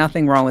editing,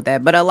 nothing wrong with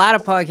that. But a lot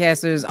of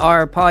podcasters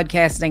are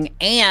podcasting,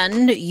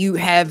 and you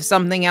have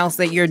something else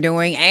that you're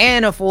doing,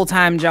 and a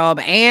full-time job,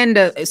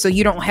 and so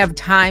you don't have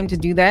time to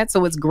do that.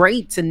 So it's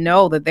great to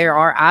know that there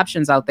are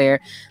options out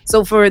there.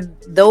 So for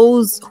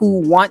those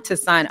who want to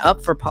sign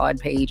up for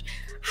Podpage,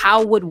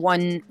 how would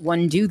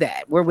one do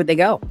that? Where would they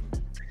go?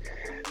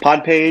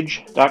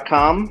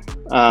 Podpage.com,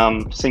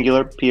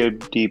 singular,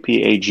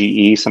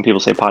 Podpage. Some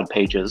people say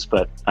Podpages,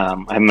 but I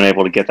haven't been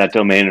able to get that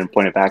domain and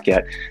point it back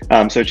yet.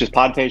 So it's just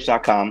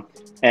podpage.com,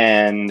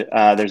 and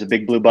there's a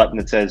big blue button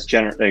that says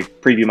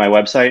preview my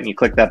website, and you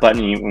click that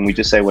button, and we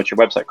just say, what's your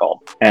website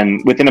called?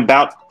 And within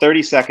about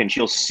 30 seconds,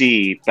 you'll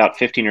see about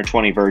 15 or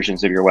 20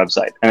 versions of your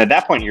website. And at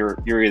that point,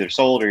 you're either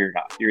sold or you're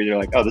not. You're either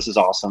like, oh, this is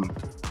awesome,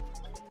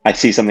 I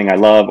see something I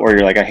love, or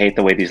you're like, I hate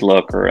the way these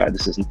look, or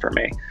this isn't for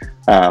me.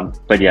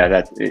 But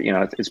yeah,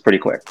 it's pretty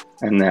quick.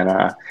 And then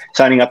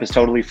signing up is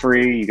totally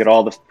free. You get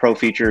all the pro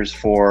features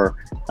for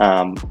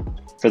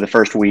the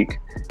first week.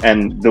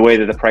 And the way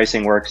that the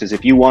pricing works is,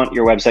 if you want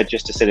your website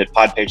just to sit at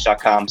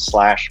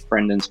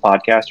podpage.com/Brendan's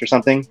podcast or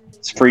something,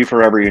 it's free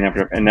forever. You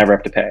never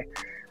have to pay.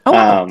 Oh,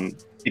 wow.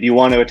 If you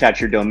want to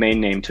attach your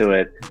domain name to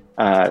it,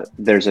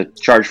 there's a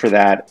charge for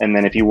that. And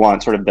then if you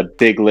want sort of the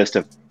big list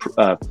of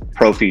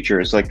pro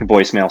features, like the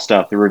voicemail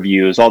stuff, the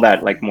reviews, all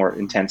that like more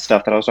intense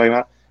stuff that I was talking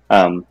about,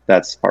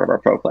 that's part of our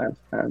pro plan.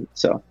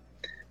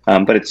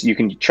 But you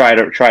can try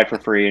it for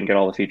free and get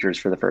all the features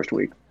for the first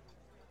week.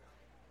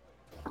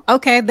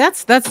 Okay,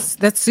 that's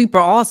super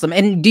awesome.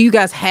 And do you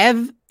guys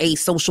have a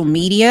social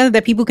media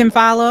that people can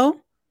follow?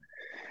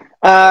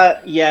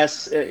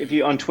 Yes. If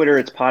you on Twitter,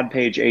 it's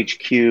Podpage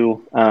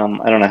HQ.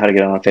 I don't know how to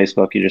get on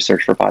Facebook. You just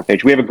search for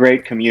Podpage. We have a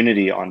great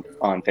community on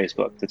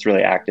Facebook that's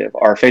really active.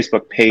 Our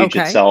Facebook page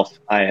itself,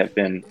 I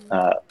haven't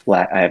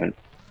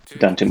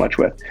done too much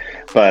with,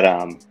 but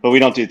we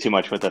don't do too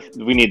much with it.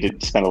 We need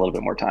to spend a little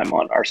bit more time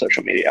on our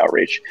social media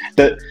outreach.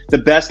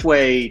 The best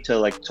way to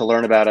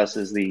learn about us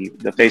is the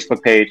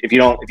Facebook page. If you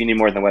need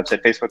more than the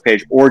website, Facebook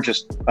page, or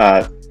just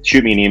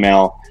shoot me an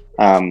email.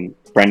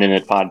 Brendan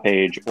at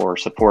Podpage or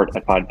support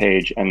at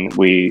Podpage, and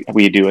we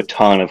do a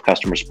ton of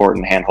customer support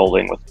and hand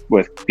holding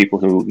with people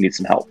who need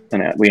some help,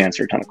 and we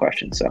answer a ton of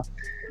questions. So,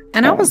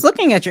 and I was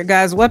looking at your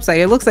guys' website.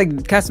 It looks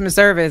like customer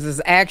service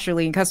is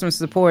actually, customer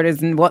support is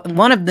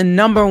one of the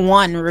number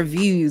one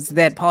reviews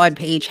that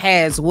Podpage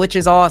has, which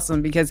is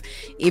awesome, because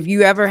if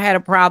you ever had a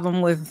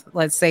problem with,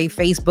 let's say,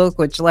 Facebook,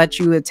 which lets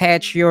you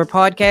attach your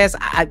podcast,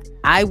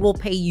 I will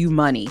pay you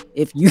money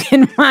if you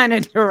can find a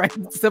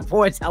direct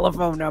support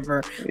telephone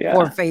number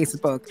for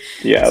Facebook.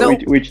 Yeah, so,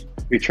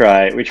 we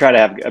try to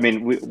have. I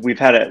mean, we've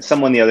had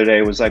someone the other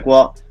day was like,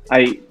 well,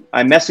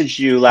 I messaged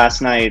you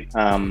last night,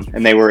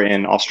 and they were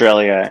in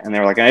Australia, and they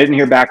were like, I didn't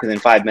hear back within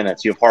 5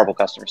 minutes. You have horrible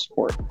customer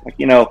support. Like,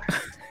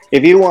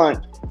 if you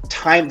want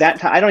time,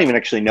 I don't even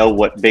actually know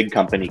what big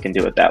company can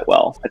do it that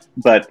well.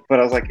 But I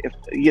was like,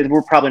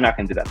 we're probably not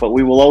going to do that. But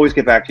we will always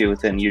get back to you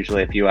within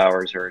usually a few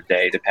hours or a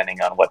day,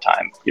 depending on what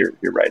time you're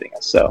writing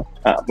us. So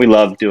we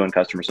love doing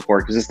customer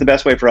support because it's the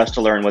best way for us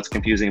to learn what's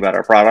confusing about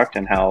our product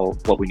and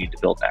what we need to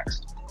build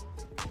next.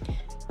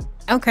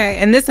 Okay,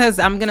 and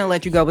I'm going to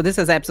let you go, but this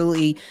has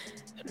absolutely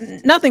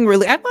nothing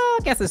really. I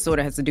guess it sort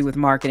of has to do with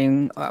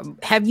marketing.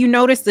 Have you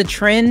noticed the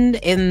trend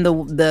in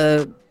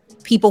the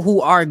people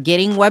who are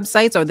getting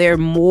websites? Are there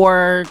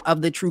more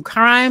of the true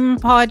crime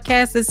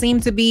podcasts that seem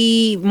to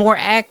be more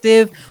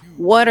active?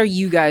 What are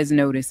you guys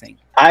noticing?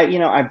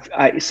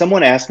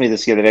 Someone asked me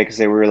this the other day because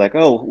they were like,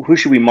 "Oh, who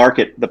should we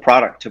market the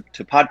product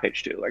to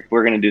Podpage to? Like,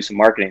 we're going to do some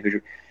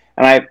marketing."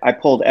 And I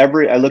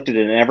looked at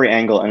it in every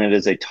angle, and it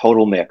is a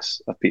total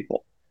mix of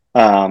people.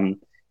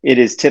 It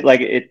is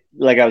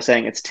like I was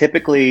saying, it's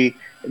typically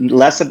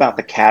less about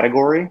the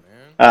category,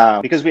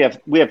 because we have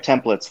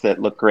templates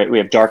that look great. We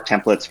have dark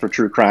templates for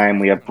true crime.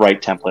 We have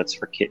bright templates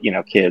for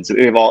kids.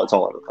 It's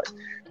all over the place.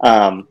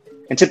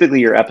 And typically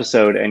your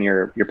episode and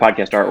your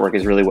podcast artwork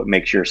is really what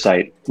makes your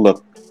site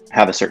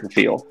have a certain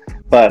feel.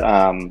 But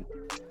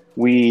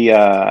we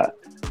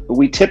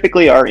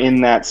typically are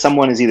in that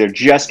someone is either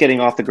just getting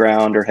off the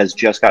ground or has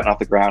just gotten off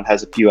the ground,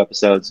 has a few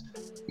episodes,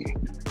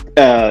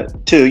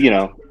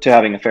 to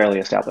having a fairly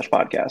established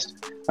podcast.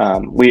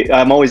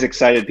 I'm always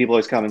excited. People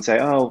always come and say,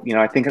 "Oh,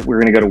 I think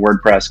we're going to go to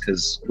WordPress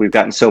because we've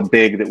gotten so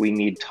big that we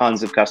need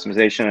tons of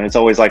customization." And it's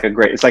always like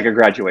it's like a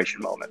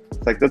graduation moment.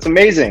 It's like, that's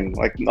amazing.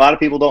 Like, a lot of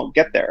people don't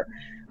get there.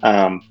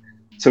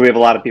 So we have a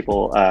lot of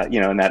people,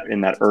 in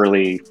that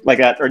early, like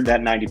that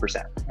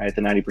 90%, right?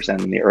 The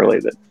 90% in the early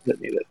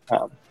that need it.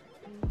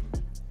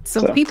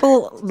 So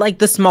people like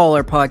the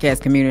smaller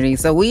podcast community.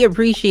 So we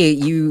appreciate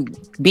you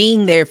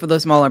being there for the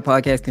smaller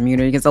podcast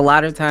community, because a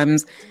lot of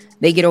times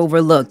they get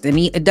overlooked, and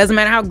it doesn't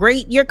matter how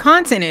great your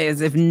content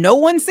is. If no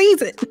one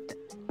sees it,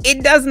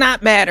 it does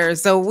not matter.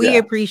 So we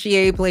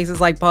appreciate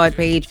places like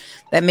Podpage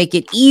that make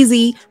it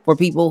easy for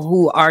people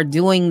who are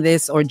doing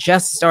this or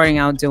just starting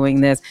out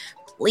doing this.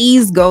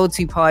 Please go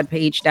to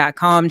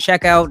podpage.com,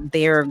 check out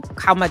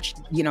how much,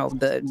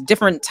 the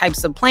different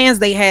types of plans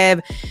they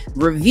have,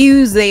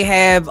 reviews they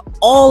have,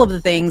 all of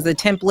the things, the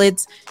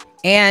templates,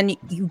 and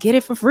you get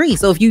it for free.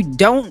 So if you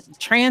don't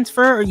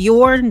transfer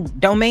your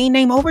domain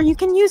name over, you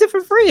can use it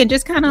for free and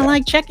just kind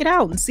of check it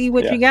out and see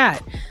what you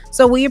got.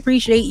 So we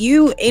appreciate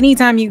you.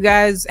 Anytime you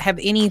guys have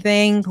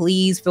anything,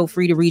 please feel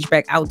free to reach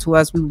back out to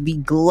us. We would be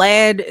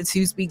glad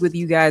to speak with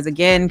you guys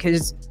again,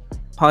 because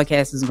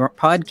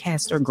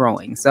podcasts are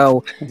growing.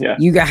 So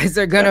you guys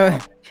are gonna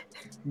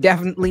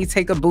definitely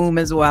take a boom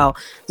as well.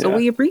 So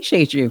we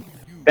appreciate you.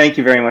 Thank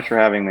you very much for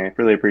having me.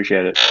 Really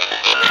appreciate it.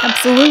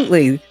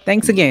 Absolutely.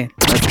 Thanks again.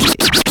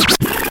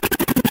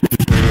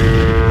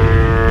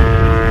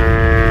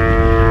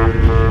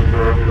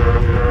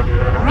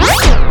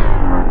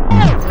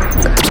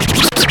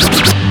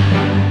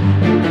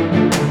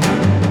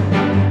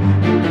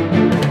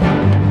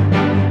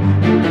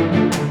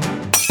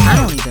 I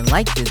don't even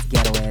like this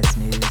ghetto ass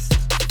news.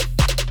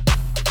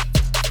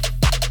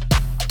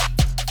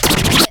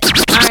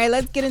 All right,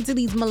 let's get into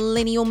these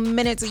millennial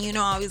minutes. And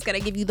I always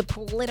gotta give you the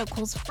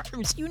politicals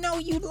first. You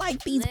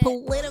like these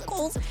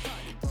politicals.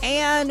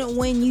 And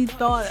when you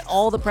thought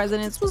all the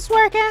presidents was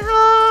working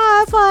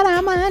hard for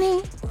the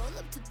money,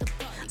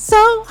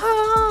 so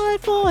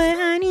hard for it,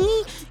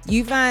 honey,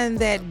 you find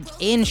that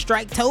in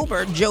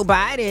Striketober, Joe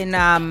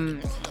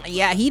Biden,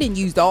 he didn't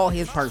use all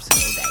his personal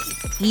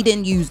days. He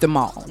didn't use them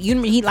all.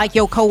 He like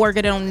your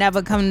coworker that don't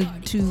never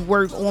come to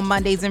work on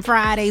Mondays and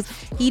Fridays.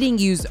 He didn't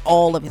use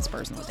all of his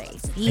personal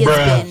days. He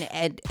has been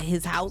at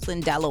his house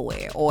in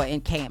Delaware or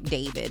in Camp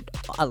David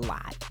a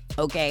lot.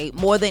 Okay,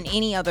 more than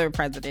any other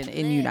president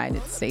in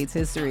United States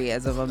history,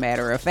 as of a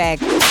matter of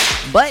fact.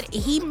 But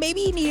he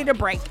maybe needed a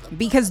break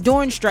because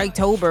during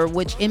Striketober,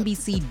 which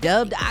NBC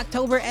dubbed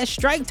October as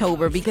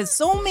Striketober, because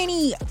so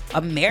many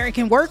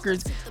American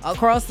workers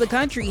across the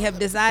country have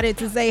decided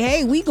to say,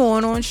 hey, we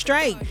going on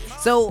strike.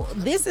 So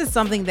this is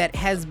something that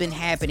has been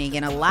happening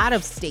in a lot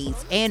of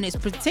states, and it's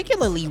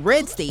particularly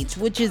red states,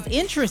 which is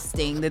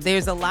interesting that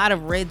there's a lot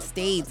of red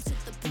states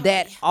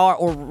that are,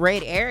 or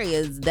red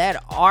areas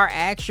that are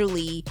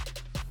actually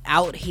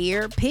out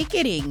here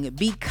picketing,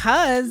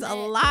 because a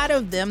lot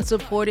of them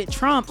supported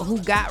Trump, who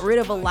got rid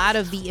of a lot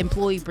of the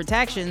employee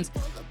protections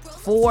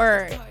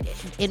for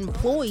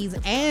employees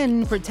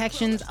and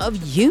protections of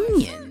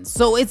unions.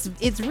 So it's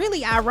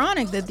really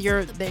ironic that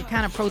they're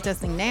kind of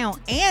protesting now,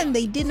 and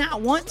they did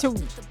not want to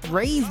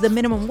raise the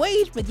minimum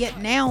wage, but yet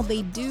now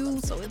they do.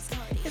 So it's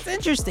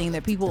interesting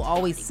that people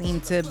always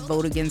seem to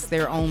vote against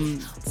their own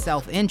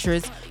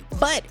self-interest,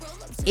 but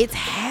it's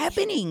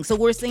happening. So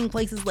we're seeing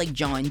places like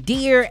John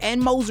Deere,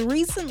 and most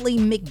recently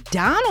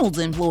McDonald's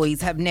employees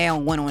have now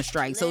went on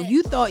strike. So if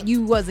you thought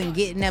you wasn't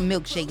getting that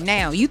milkshake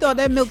now, you thought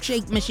that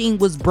milkshake machine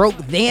was broke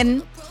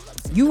then,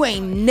 you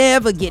ain't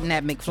never getting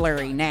that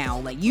McFlurry now.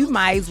 Like, you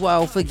might as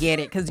well forget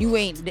it, because you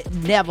ain't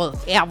never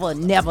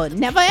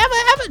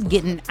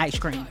getting ice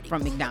cream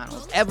from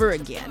McDonald's ever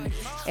again.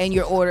 And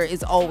your order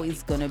is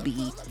always gonna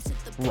be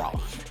raw.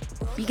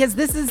 Because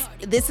this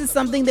is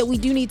something that we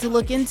do need to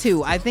look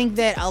into. I think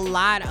that a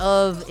lot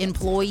of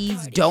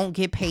employees don't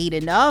get paid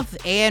enough,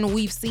 and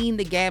we've seen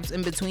the gaps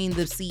in between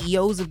the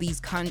CEOs of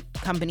these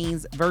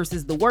companies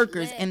versus the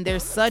workers, and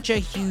there's such a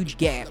huge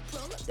gap.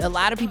 A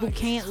lot of people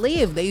can't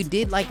live. They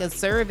did like a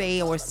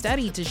survey or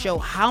study to show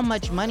how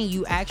much money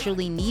you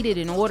actually needed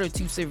in order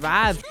to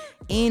survive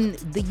in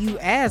the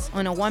US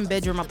on a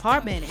 1-bedroom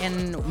apartment,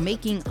 and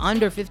making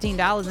under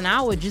 $15 an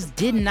hour just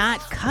did not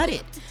cut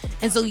it.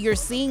 And so you're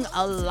seeing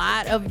a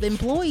lot of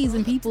employees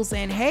and people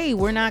saying, hey,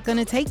 we're not going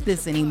to take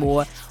this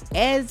anymore,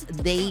 as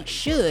they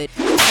should.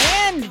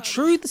 And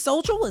Truth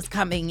Social is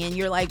coming in.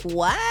 You're like,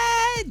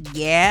 what?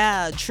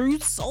 Yeah,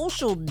 Truth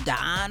Social.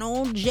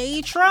 Donald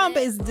J. Trump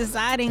is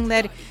deciding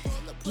that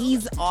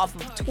he's off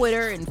of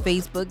Twitter and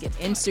Facebook and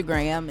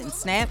Instagram and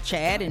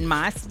Snapchat and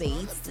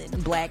MySpace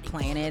and Black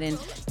Planet. And,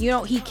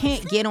 he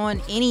can't get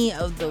on any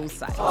of those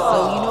sites.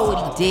 So you know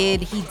what he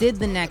did? He did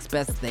the next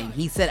best thing.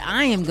 He said,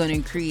 I am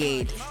going to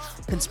create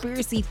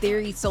conspiracy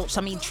theory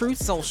Truth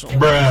Social,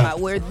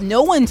 where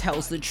no one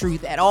tells the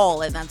truth at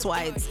all, and that's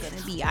why it's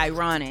gonna be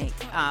ironic.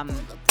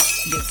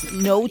 There's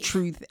no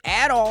truth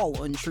at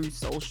all on Truth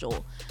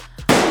Social,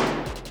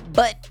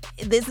 but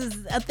this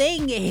is a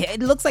thing. It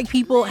looks like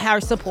people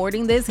are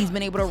supporting this. He's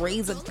been able to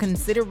raise a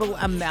considerable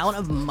amount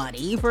of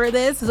money for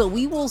this, so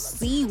we will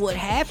see what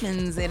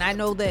happens. And I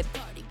know that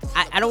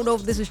I don't know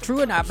if this is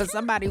true or not, but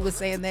somebody was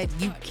saying that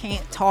you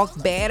can't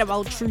talk bad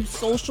about Truth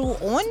Social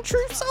on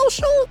Truth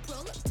Social.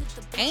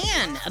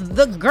 And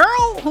the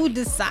girl who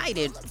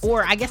decided,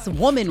 or I guess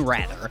woman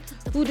rather,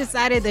 who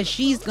decided that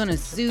she's gonna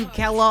sue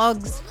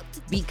Kellogg's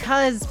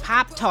because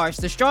Pop-Tarts,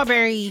 the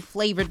strawberry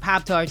flavored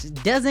Pop-Tarts,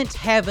 doesn't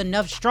have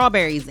enough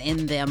strawberries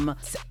in them.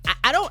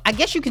 I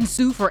guess you can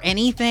sue for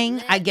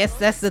anything. I guess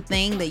that's the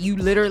thing, that you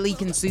literally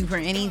can sue for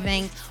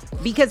anything,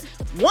 because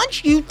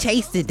once you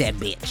tasted that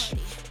bitch,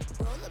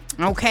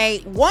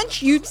 okay,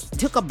 once you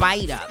took a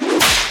bite up,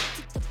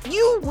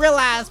 you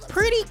realize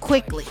pretty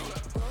quickly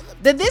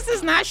that this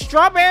is not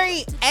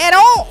strawberry at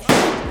all.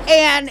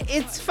 And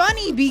it's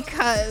funny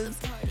because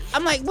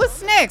I'm like,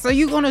 what's next? Are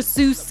you gonna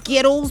sue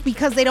Skittles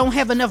because they don't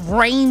have enough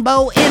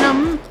rainbow in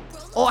them?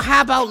 Or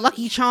how about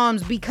Lucky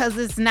Charms because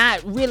it's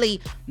not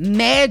really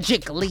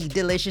magically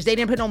delicious? They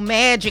didn't put no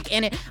magic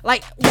in it.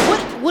 Like,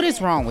 what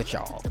is wrong with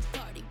y'all?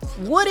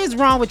 What is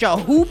wrong with y'all?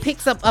 Who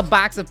picks up a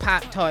box of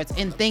Pop-Tarts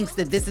and thinks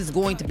that this is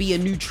going to be a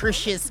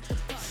nutritious,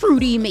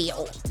 fruity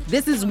meal?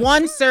 This is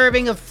one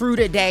serving of fruit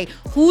a day.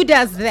 Who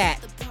does that?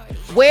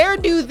 Where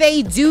do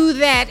they do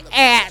that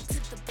at?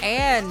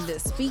 And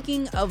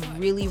speaking of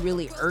really,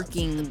 really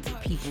irking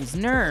people's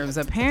nerves,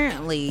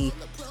 apparently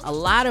a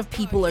lot of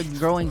people are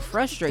growing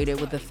frustrated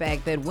with the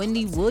fact that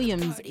Wendy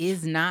Williams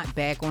is not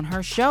back on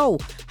her show.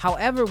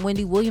 However,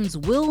 Wendy Williams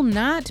will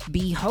not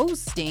be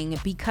hosting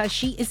because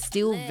she is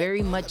still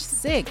very much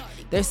sick.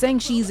 They're saying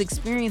she's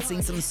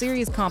experiencing some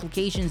serious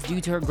complications due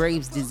to her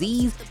Graves'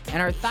 disease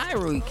and her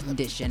thyroid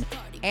condition.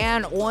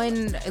 And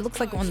it looks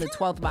like on the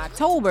 12th of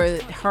October,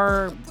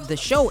 the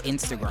show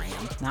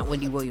Instagram, not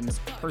Wendy Williams'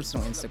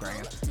 personal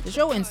Instagram, the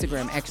show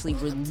Instagram actually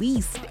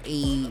released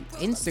a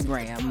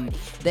Instagram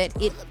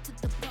that it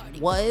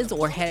was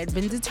or had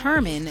been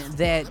determined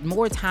that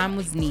more time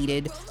was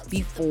needed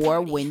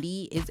before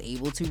Wendy is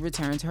able to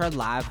return to her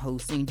live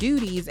hosting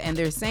duties. And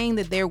they're saying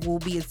that there will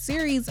be a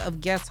series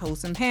of guest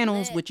hosts and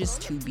panels, which is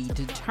to be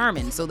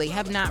determined. So they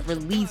have not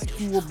released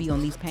who will be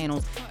on these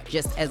panels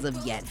just as of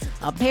yet.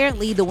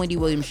 Apparently, the Wendy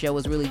Williams Williams show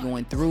is really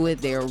going through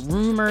it. There are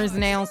rumors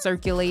now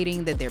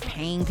circulating that they're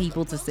paying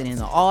people to sit in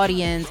the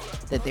audience,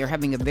 that they're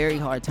having a very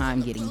hard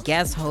time getting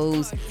guest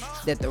hosts,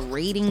 that the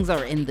ratings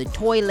are in the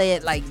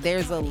toilet. Like,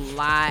 there's a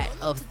lot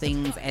of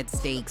things at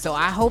stake. So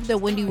I hope that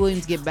Wendy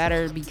Williams get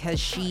better, because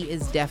she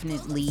is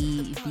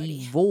definitely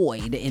the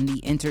void in the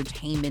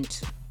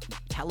entertainment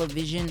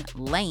television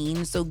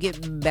lane. So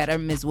get better,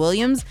 Miss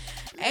Williams.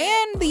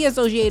 And the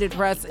Associated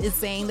Press is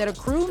saying that a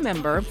crew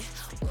member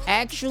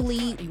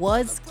actually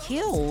was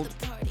killed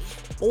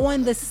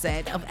on the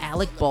set of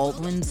Alec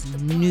Baldwin's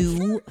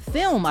new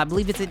film. I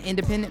believe it's an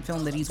independent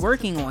film that he's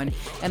working on.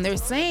 And they're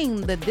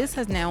saying that this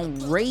has now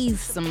raised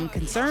some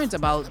concerns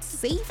about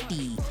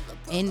safety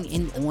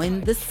in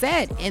on the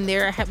set. And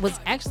there was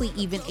actually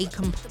even a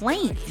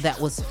complaint that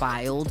was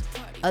filed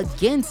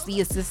against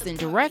the assistant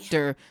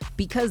director,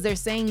 because they're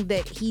saying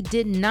that he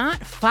did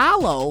not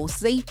follow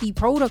safety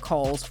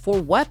protocols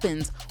for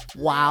weapons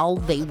while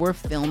they were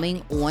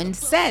filming on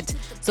set.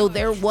 So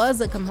there was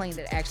a complaint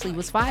that actually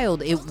was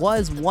filed. It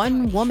was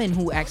one woman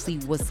who actually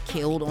was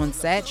killed on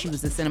set. She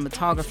was the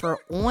cinematographer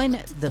on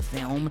the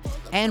film,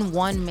 and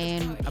one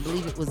man, I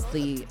believe it was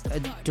the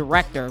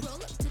director,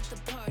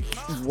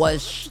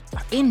 was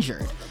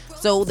injured.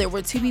 So there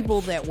were 2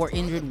 people that were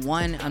injured.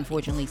 One,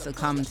 unfortunately,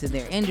 succumbed to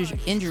their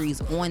injuries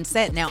on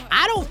set. Now,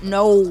 I don't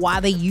know why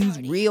they use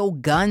real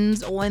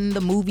guns on the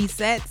movie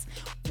sets.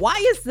 Why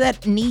is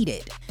that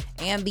needed?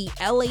 And the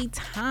LA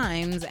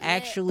Times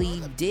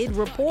actually did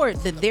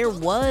report that there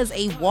was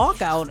a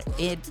walkout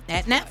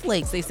at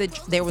Netflix. They said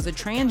there was a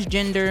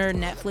transgender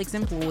Netflix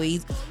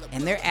employees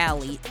and their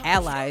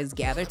allies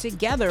gathered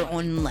together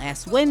on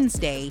last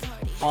Wednesday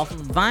off of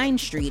Vine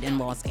Street in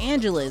Los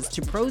Angeles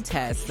to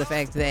protest the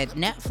fact that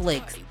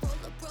Netflix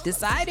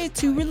decided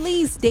to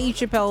release Dave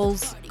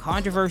Chappelle's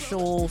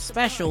controversial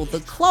special,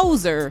 The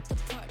Closer,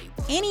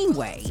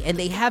 anyway, and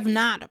they have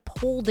not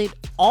pulled it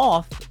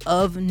off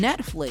of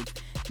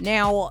Netflix.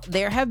 Now,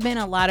 there have been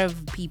a lot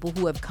of people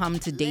who have come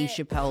to Dave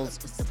Chappelle's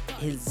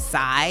his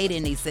side,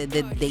 and they said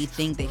that they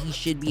think that he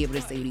should be able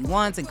to say what he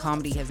wants, and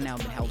comedy has now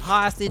been held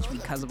hostage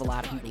because of a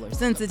lot of people are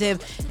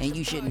sensitive, and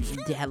you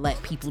shouldn't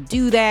let people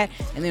do that.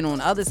 And then on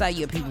the other side,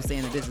 you have people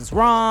saying that this is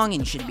wrong,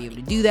 and you shouldn't be able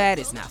to do that.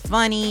 It's not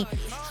funny.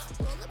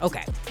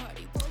 Okay.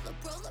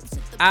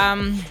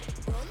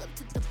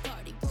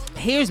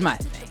 Here's my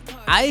thing.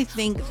 I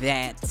think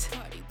that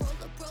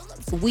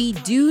we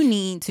do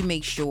need to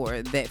make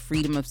sure that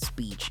freedom of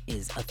speech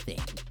is a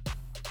thing.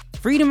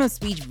 Freedom of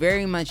speech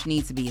very much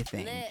needs to be a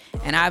thing.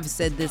 And I've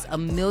said this a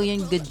million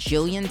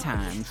gajillion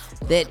times,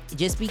 that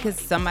just because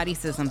somebody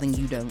says something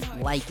you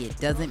don't like it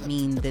doesn't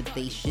mean that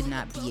they should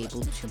not be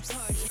able to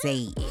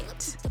say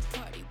it.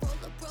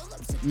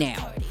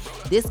 Now,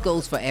 this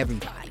goes for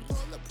everybody.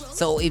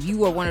 So if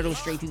you are one of those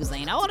straight people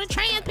saying, oh, the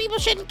trans people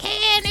shouldn't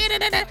care,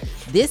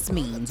 this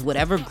means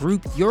whatever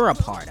group you're a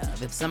part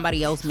of, if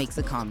somebody else makes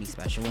a comedy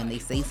special and they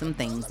say some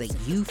things that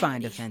you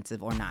find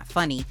offensive or not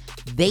funny,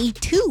 they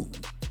too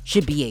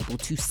should be able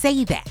to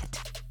say that.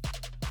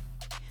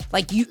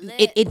 Like,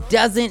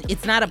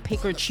 it's not a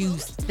pick or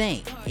choose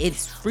thing.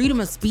 It's freedom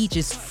of speech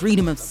is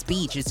freedom of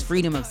speech. It's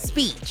freedom of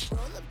speech.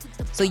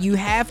 So you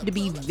have to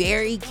be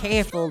very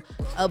careful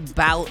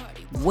about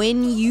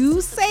when you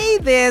say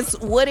this,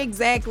 what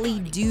exactly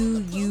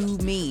do you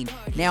mean?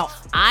 Now,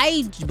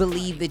 I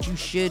believe that you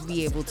should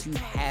be able to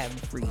have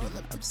freedom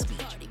of speech.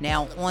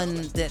 Now, on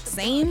that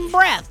same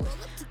breath,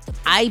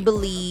 I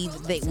believe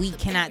that we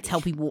cannot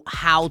tell people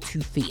how to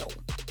feel.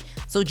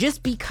 So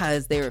just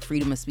because their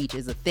freedom of speech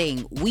is a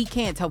thing, we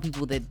can't tell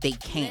people that they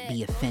can't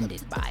be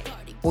offended by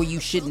it, or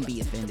you shouldn't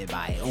be offended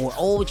by it, or,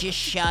 oh, just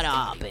shut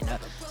up. And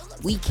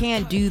we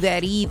can't do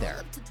that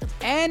either.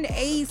 And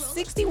a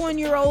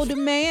 61-year-old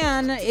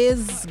man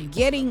is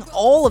getting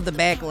all of the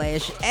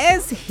backlash,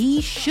 as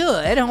he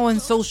should, on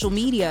social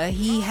media.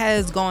 He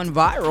has gone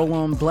viral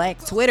on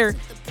Black Twitter.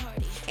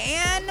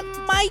 And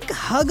Mike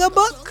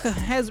Hugabook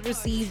has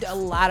received a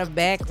lot of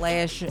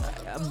backlash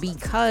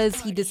because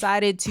he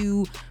decided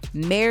to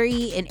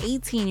marry an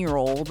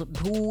 18-year-old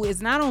who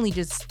is not only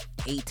just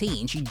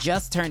 18, she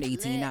just turned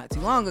 18 not too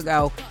long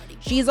ago.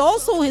 She's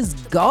also his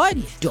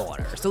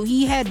goddaughter. So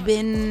he had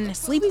been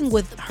sleeping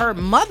with her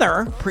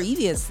mother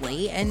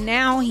previously, and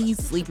now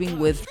he's sleeping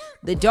with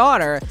the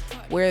daughter,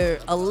 where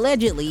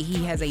allegedly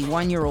he has a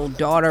 1-year-old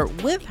daughter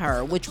with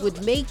her, which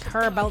would make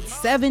her about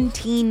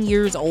 17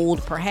 years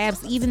old,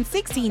 perhaps even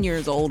 16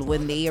 years old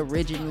when they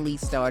originally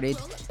started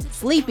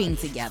sleeping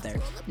together.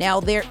 Now,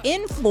 they're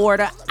in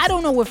Florida. I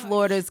don't know what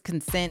Florida's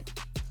consent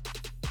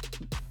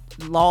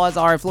laws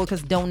are in Florida,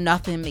 because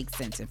nothing makes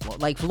sense in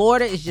Florida. Like,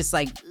 Florida is just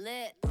like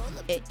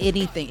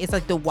anything. It's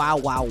like the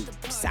wild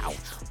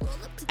south.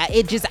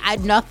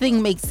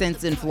 Nothing makes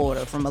sense in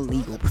Florida from a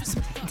legal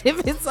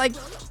perspective. It's like,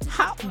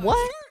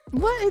 what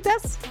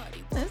that's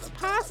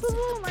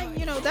possible. Like,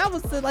 that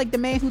was the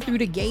man who threw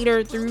the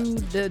gator through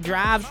the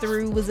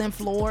drive-through was in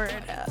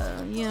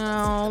Florida.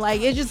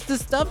 Like, it's just the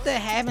stuff that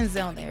happens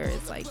down there.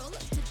 It's like,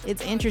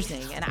 It's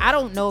interesting. And I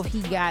don't know if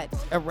he got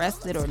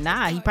arrested or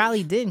not. He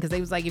probably didn't, because they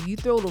was like, if you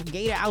throw the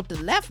gator out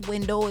the left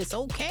window, it's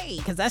okay.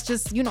 Because that's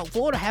just,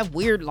 Florida have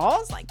weird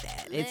laws like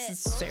that. It's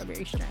just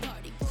very strange.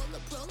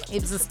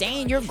 It's a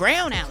stand your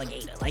ground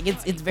alligator. Like,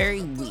 it's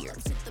very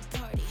weird.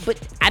 But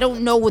I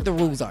don't know what the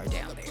rules are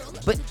down there.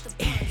 But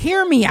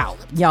hear me out,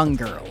 young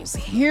girls.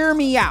 Hear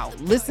me out.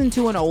 Listen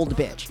to an old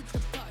bitch.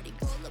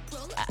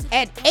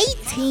 At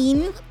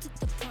 18,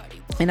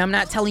 and I'm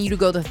not telling you to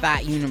go to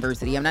Thought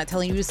University. I'm not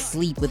telling you to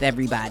sleep with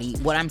everybody.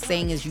 What I'm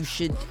saying is you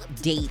should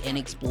date and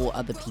explore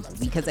other people.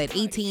 Because at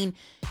 18,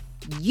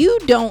 you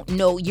don't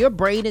know. Your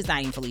brain is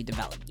not even fully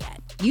developed yet.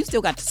 You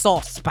still got the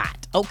soft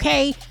spot,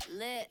 okay?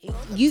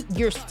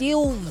 You're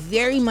still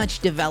very much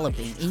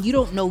developing, and you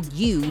don't know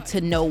you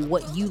to know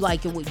what you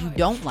like and what you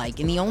don't like.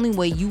 And the only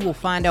way you will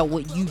find out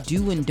what you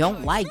do and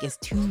don't like is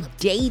to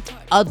date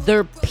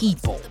other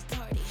people.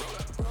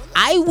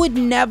 I would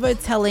never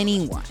tell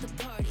anyone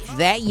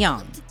that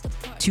young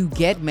to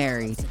get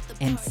married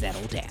and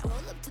settle down.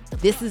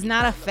 This is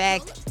not a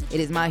fact. It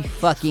is my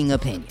fucking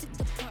opinion.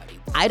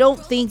 I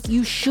don't think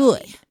you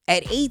should.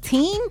 At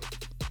 18,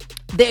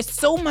 there's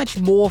so much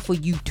more for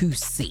you to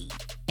see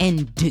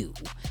and do.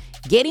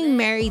 Getting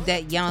married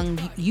that young,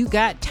 you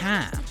got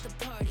time.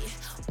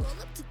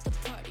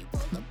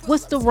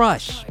 What's the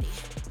rush?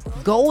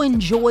 Go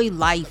enjoy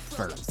life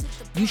first.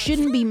 You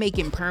shouldn't be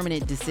making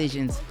permanent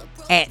decisions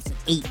at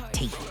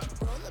 18.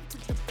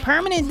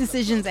 Permanent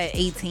decisions at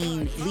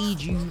 18 lead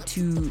you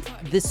to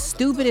the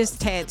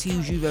stupidest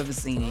tattoos you've ever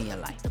seen in your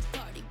life.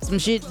 Some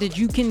shit that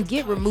you can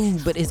get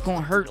removed, but it's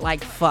gonna hurt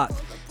like fuck.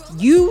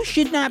 You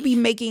should not be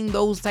making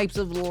those types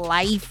of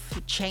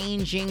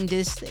life-changing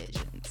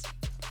decisions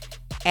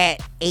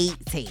at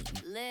 18.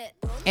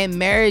 And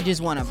marriage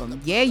is one of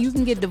them. Yeah, you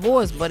can get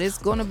divorced, but it's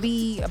gonna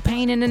be a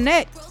pain in the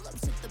neck.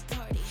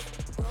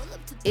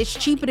 It's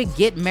cheaper to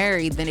get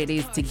married than it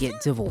is to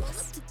get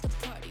divorced.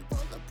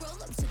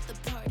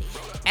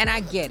 And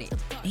I get it.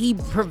 He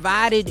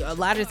provided, a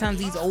lot of times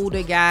these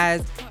older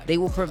guys, they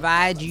will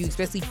provide you,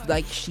 especially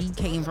like she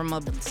came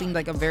from seemed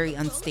like a very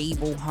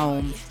unstable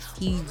home.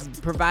 He's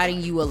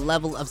providing you a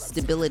level of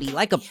stability,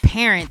 like a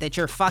parent that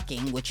you're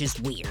fucking, which is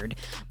weird,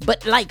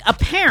 but like a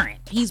parent.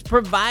 He's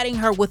providing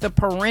her with a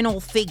parental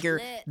figure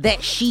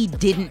that she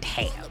didn't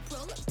have.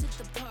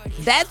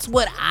 That's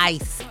what I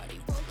see.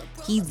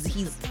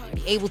 He's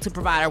able to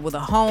provide her with a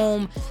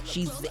home.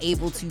 She's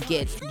able to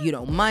get,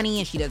 money,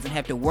 and she doesn't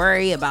have to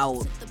worry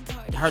about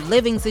her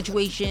living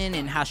situation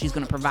and how she's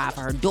going to provide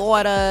for her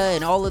daughter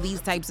and all of these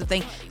types of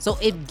things. So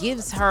it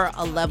gives her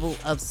a level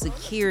of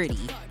security.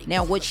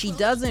 Now, what she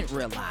doesn't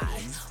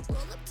realize,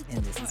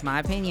 and this is my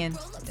opinion,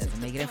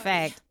 doesn't make it a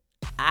fact,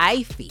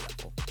 I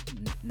feel,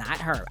 not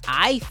her,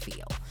 I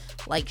feel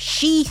like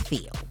she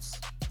feels.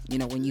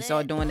 When you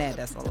start doing that,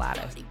 that's a lot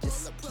of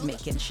just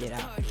making shit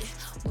up.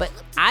 But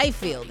I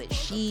feel that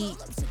she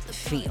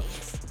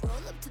feels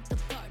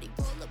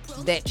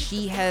that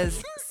she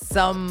has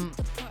some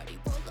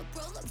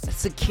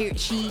secure.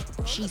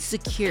 She's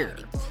secure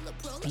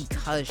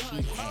because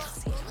she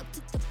has him.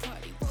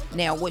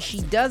 Now, what she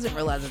doesn't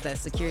realize is that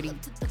security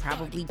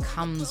probably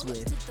comes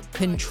with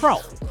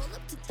control.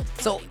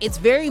 So it's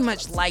very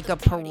much like a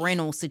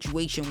parental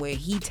situation where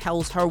he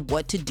tells her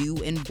what to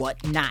do and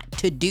what not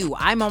to do.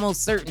 I'm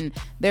almost certain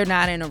they're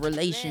not in a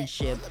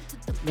relationship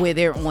where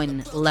they're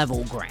on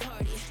level ground.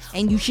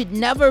 And you should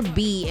never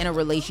be in a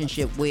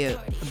relationship where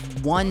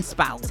one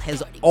spouse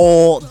has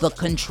all the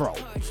control,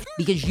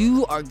 because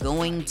you are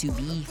going to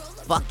be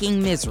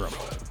fucking miserable.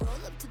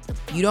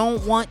 You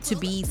don't want to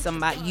be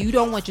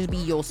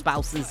your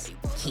spouse's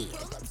kid.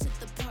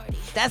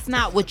 That's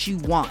not what you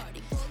want.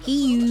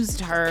 He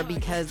used her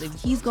because if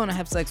he's going to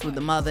have sex with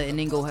the mother and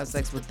then go have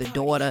sex with the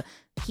daughter,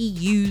 he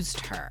used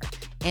her.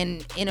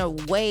 And in a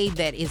way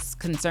that is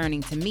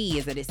concerning to me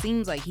is that it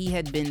seems like he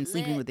had been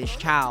sleeping with his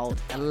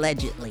child,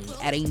 allegedly,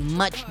 at a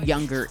much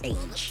younger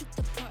age.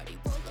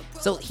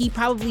 So he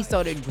probably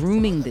started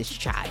grooming this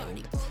child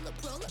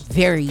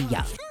very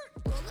young.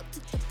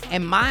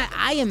 And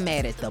I am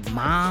mad at the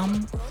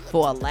mom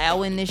for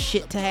allowing this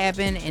shit to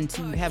happen and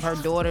to have her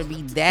daughter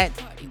be that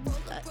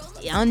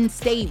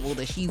unstable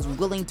that she's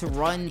willing to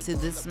run to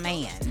this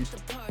man.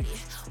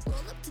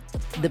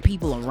 The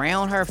people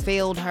around her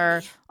failed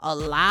her. A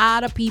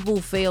lot of people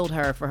failed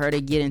her for her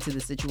to get into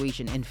the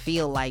situation and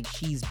feel like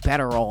she's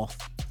better off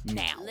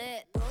now.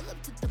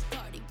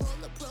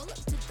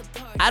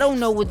 I don't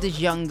know what this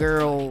young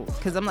girl,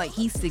 because I'm like,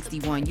 he's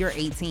 61, you're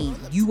 18.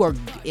 You are,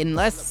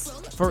 unless,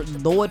 for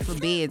Lord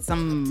forbid,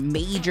 some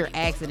major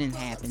accident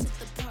happens,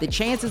 the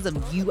chances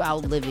of you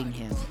outliving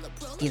him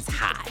is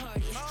high.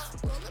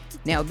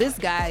 Now, this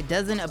guy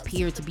doesn't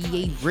appear to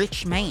be a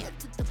rich man.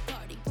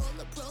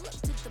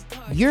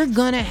 You're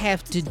gonna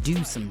have to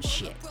do some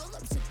shit.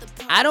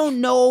 I don't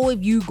know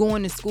if you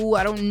going to school.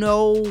 I don't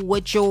know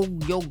what your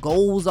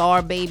goals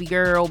are, baby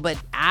girl, but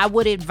I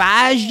would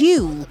advise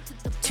you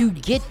to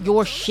get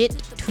your shit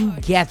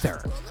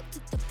together.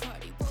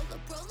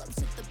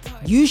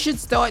 You should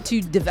start to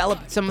develop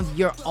some of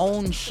your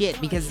own shit,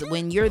 because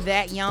when you're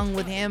that young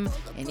with him,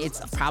 and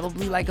it's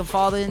probably like a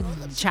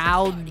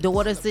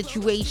father-child-daughter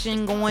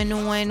situation going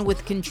on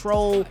with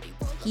control,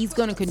 he's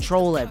gonna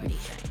control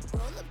everything.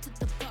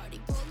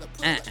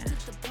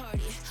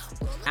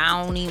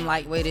 I don't even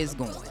like where this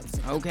going.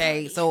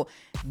 Okay, so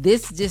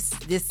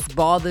this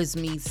bothers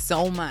me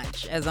so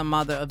much as a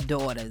mother of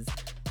daughters,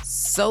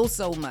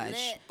 so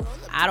much.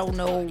 I don't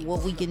know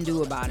what we can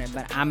do about it,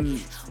 but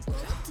I'm.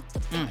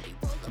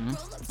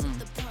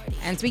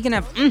 And speaking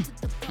of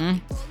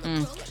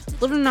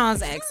Lil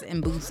Nas X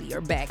and Boosie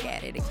are back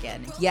at it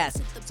again. Yes,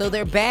 so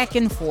they're back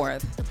and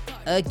forth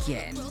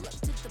again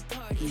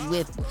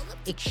with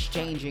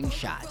exchanging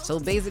shots. So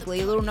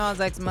basically, Lil Nas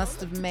X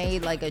must have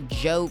made like a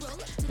joke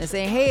and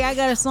saying, hey, I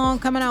got a song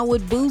coming out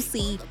with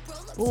Boosie.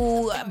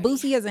 Who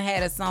Boosie hasn't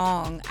had a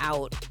song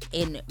out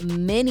in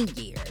many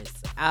years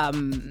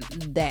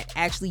that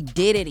actually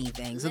did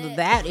anything. So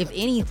that, if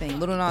anything,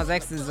 Lil Nas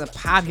X is a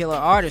popular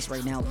artist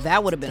right now.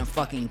 That would have been a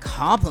fucking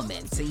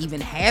compliment to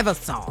even have a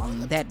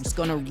song that's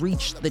gonna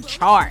reach the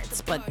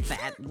charts. But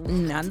that,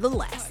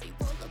 nonetheless,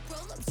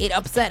 it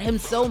upset him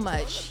so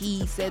much.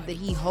 He said that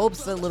he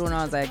hopes that Lil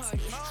Nas X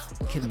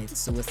commits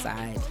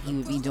suicide. He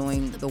would be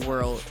doing the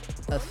world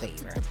a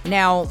favor.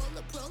 Now,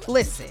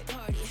 listen,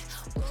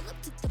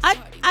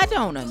 I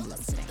don't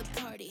understand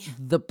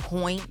the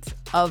point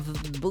of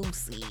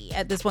Boosie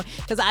at this point,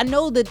 because I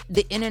know that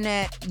the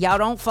internet, y'all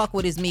don't fuck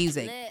with his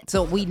music,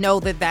 so we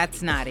know that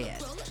that's not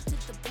it.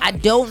 I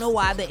don't know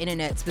why the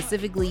internet,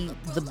 specifically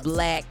the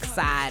black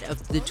side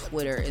of the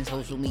Twitter and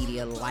social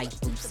media, like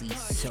Boosie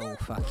so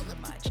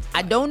fucking much.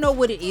 I don't know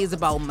what it is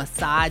about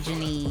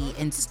misogyny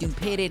and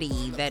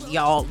stupidity that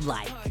y'all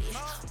like,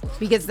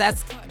 because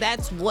that's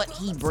what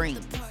he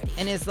brings.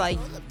 And it's like,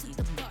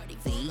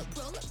 see,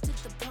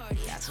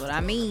 that's what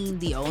I mean.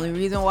 The only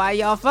reason why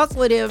y'all fuck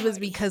with him is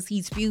because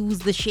he spews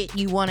the shit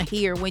you want to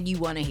hear when you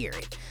want to hear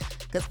it.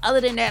 Because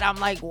other than that, I'm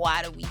like,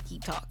 why do we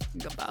keep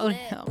talking about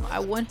him? I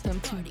want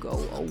him to go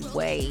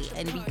away.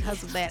 And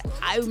because of that,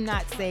 I'm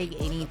not saying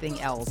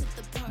anything else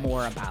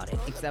more about it.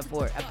 Except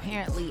for,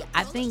 apparently,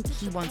 I think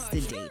he wants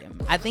to date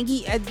him. I think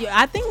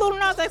Lil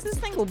Nas X is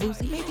single,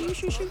 Boosie. Maybe you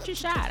should shoot your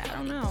shot. I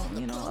don't know.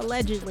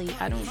 Allegedly.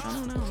 I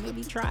don't know.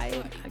 Maybe try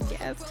it, I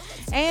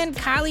guess. And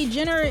Kylie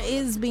Jenner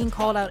is being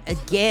called out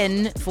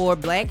again for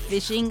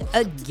blackfishing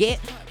again.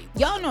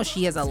 Y'all know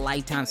she has a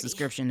lifetime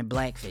subscription to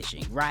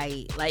blackfishing,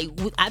 right? Like,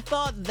 I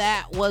thought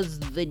that was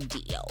the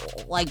deal.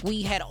 Like,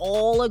 we had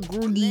all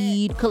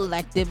agreed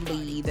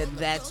collectively that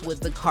that's what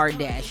the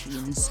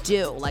Kardashians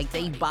do. Like,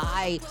 they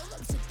buy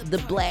the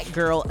black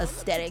girl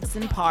aesthetics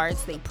and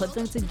parts, they put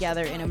them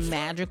together in a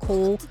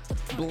magical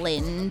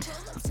blend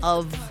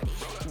of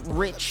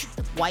rich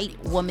white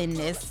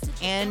womanness,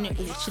 and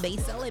they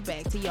sell it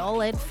back to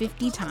y'all at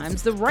 50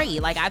 times the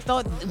rate. Like, I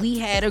thought we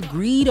had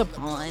agreed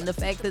upon the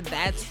fact that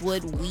that's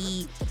what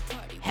we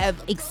have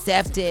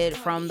accepted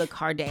from the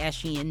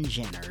Kardashian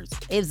Jenners.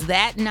 Is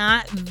that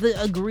not the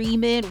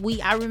agreement?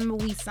 I remember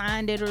we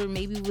signed it, or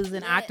maybe it was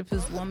an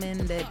Octopus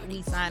Woman that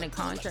we signed a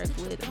contract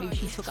with, or maybe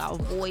she took our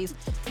voice,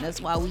 and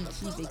that's why we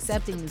keep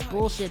accepting this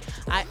bullshit.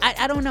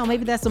 I don't know.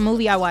 Maybe that's a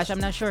movie I watched.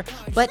 I'm not sure.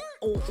 But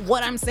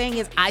what I'm saying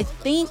is, I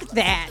think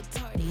that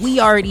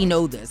we already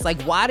know this.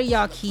 Like, why do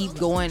y'all keep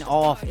going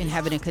off and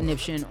having a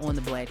conniption on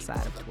the black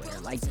side of Twitter?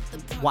 Like,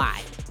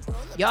 why?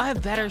 Y'all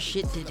have better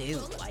shit to do.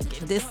 Like,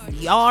 this,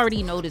 y'all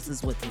already know this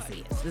is what this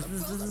is. This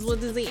is what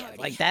this is.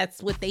 Like,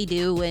 that's what they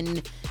do,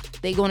 and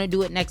they gonna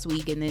do it next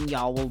week, and then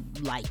y'all will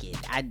like it.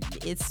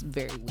 It's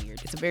very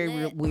weird. It's a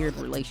very weird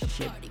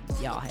relationship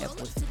y'all have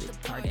with the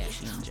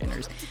Kardashian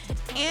Jenners.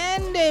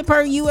 And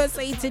per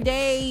USA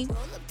Today,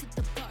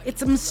 it's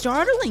some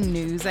startling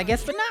news, I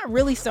guess, but not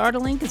really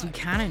startling because we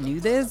kind of knew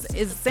this.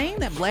 Is saying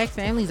that black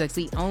families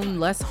actually own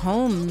less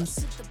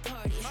homes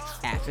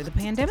after the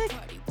pandemic.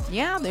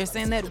 Yeah, they're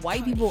saying that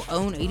white people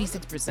own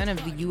 86%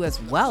 of the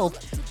U.S.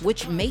 wealth,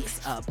 which they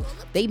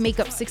make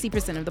up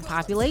 60% of the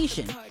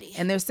population.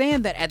 And they're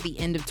saying that at the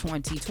end of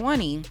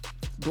 2020,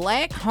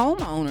 black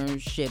home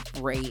ownership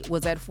rate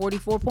was at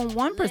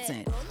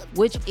 44.1%,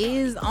 which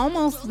is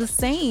almost the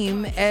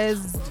same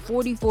as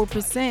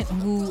 44%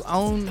 who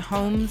owned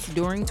homes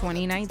during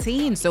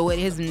 2019. So it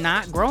is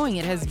not growing.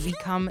 It has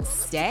become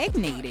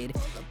stagnated.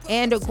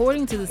 And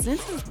according to the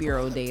Census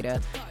Bureau data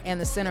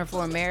and the Center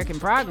for American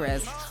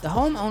Progress, the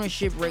home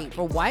ownership rate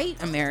for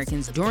white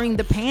Americans during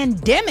the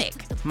pandemic,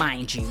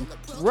 mind you,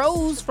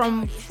 rose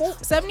from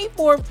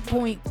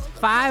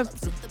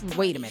 74.5.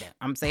 Wait a minute,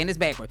 I'm saying this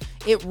backwards.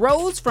 It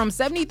rose from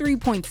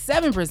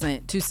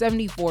 73.7% to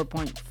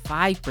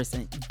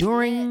 74.5%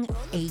 during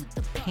a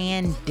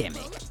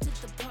pandemic.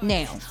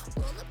 Now,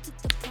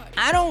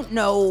 I don't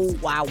know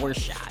why we're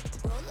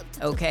shocked,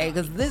 okay?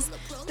 Because this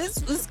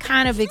was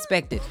kind of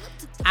expected.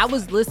 I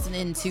was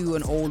listening to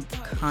an old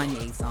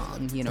Kanye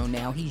song,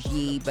 now he's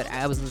Ye, but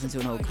I was listening to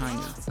an old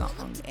Kanye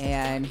song,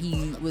 and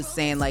he was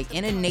saying, like,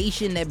 in a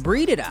nation that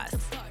breeded us.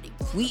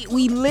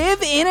 We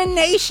live in a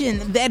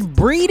nation that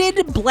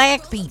breeded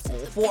black people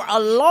for a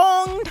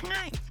long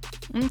time,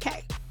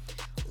 okay?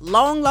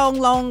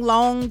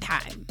 long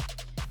time.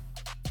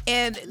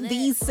 And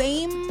these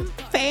same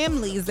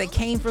families that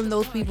came from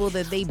those people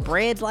that they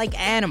bred like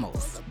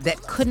animals,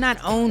 that could not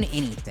own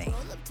anything,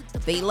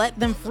 they let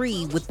them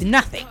free with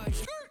nothing.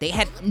 They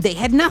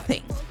had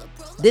nothing.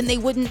 Then they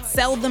wouldn't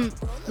sell them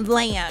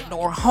land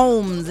or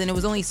homes, and it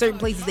was only certain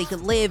places they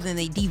could live, and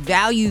they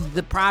devalued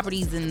the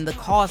properties and the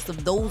cost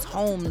of those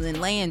homes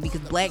and land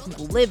because black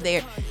people lived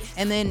there.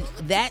 And then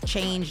that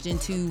changed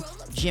into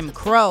Jim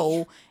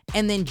Crow,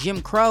 and then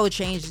Jim Crow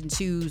changed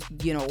into,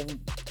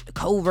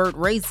 covert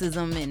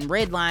racism and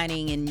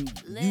redlining,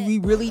 and we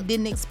really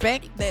didn't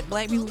expect that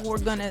black people were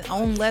gonna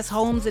own less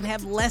homes and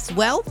have less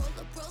wealth.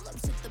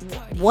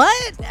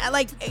 What?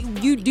 Like,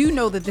 you do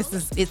know that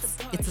it's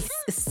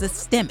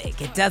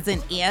systemic. It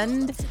doesn't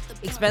end,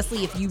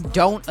 especially if you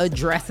don't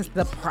address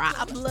the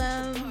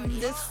problem.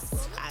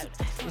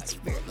 It's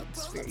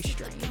very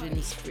strange and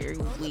it's very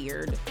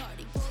weird.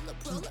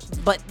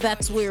 But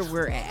that's where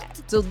we're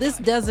at. So this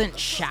doesn't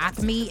shock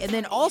me. And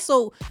then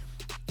also,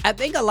 I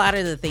think a lot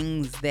of the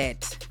things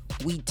that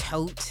we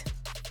tote,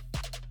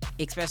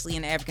 especially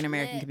in the African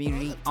American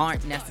community,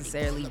 aren't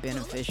necessarily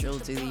beneficial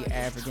to the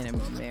African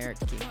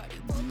American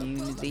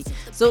community.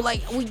 So,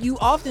 like, you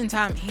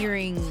oftentimes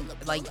hearing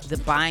like the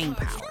buying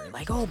power,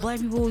 like, oh, black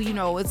people,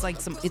 it's like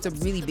it's a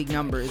really big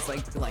number. It's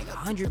like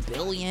 100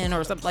 billion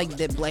or something like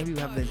that. Black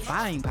people have the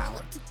buying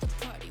power,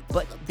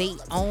 but they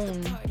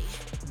own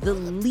the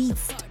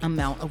least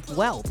amount of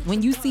wealth.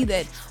 When you see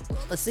that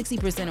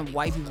 60% of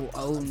white people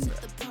own,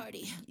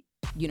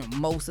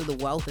 most of the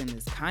wealth in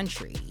this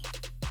country,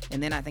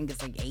 and then I think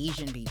it's like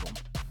Asian people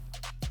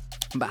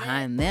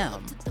behind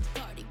them,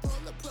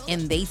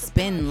 and they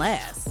spend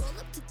less,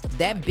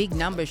 that big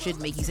number should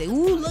make you say,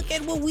 ooh, look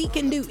at what we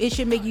can do. It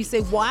should make you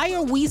say, why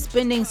are we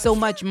spending so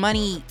much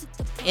money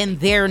and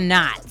they're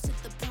not?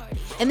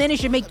 And then it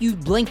should make you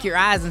blink your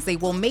eyes and say,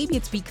 well, maybe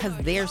it's because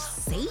they're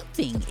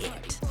saving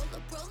it.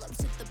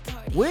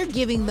 We're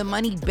giving the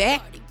money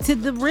back to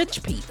the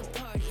rich people.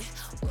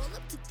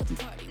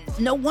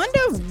 No wonder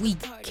we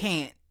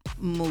can't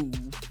move.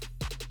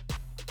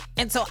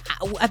 And so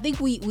I think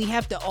we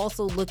have to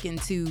also look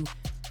into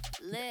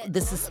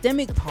the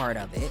systemic part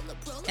of it.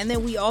 And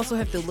then we also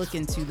have to look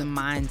into the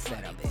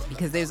mindset of it,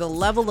 because there's a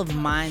level of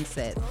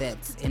mindset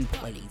that's in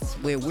place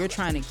where we're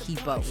trying to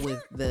keep up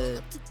with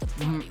the,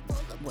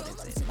 what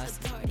is it?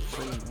 Lesson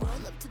 31.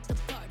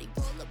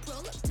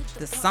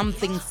 The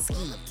something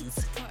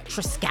skis,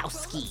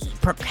 Truskowski,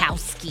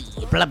 Perkowski,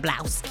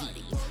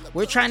 Blablowski.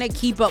 We're trying to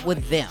keep up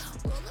with them.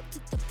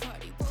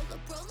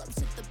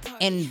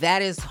 And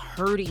that is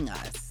hurting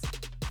us.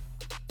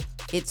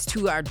 It's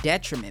to our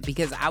detriment,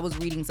 because I was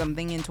reading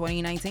something in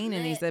 2019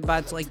 and they said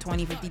by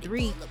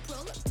 2053,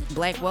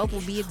 black wealth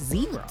will be at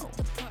zero.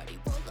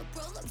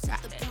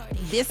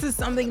 This is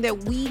something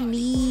that we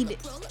need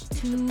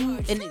to,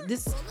 and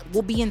this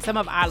will be in some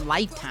of our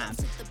lifetimes.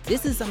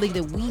 This is something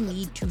that we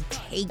need to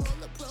take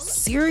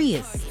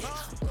seriously.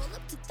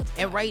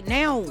 And right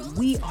now,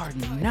 we are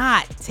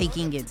not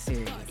taking it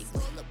seriously.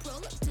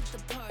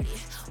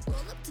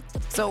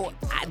 So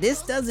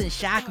this doesn't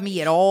shock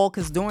me at all,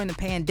 because during the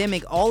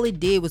pandemic, all it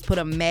did was put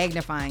a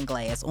magnifying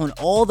glass on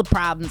all the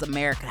problems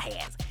America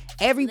has.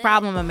 Every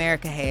problem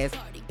America has,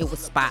 it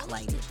was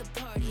spotlighted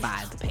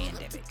by the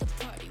pandemic.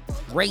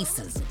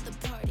 Racism,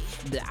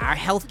 our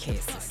healthcare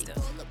system,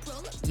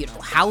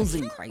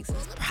 housing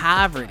crisis,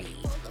 poverty,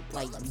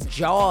 like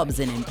jobs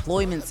and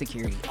employment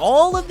security,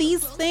 all of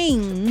these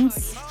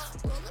things,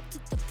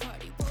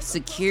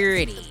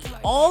 security,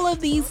 all of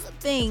these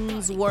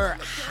things were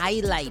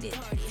highlighted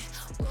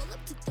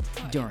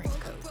during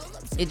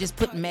COVID. It just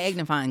put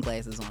magnifying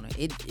glasses on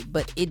it.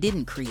 But it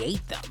didn't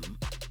create them.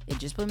 It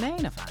just put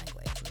magnifying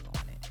glasses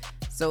on it.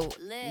 So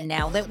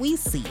now that we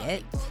see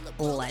it,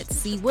 let's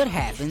see what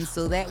happens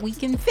so that we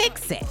can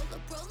fix it.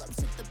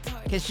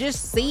 Because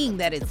just seeing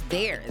that it's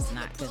there is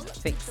not going to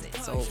fix it.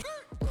 So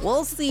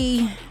we'll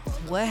see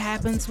what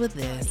happens with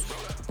this.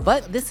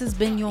 But this has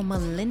been your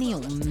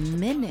Millennial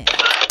Minute.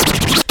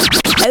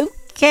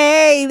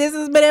 Okay, this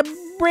has been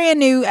a brand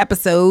new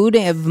episode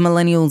of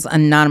Millennials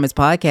Anonymous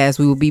Podcast.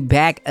 We will be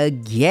back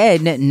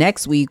again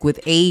next week with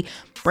a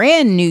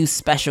brand new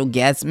special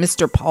guest,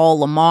 Mr. Paul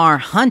Lamar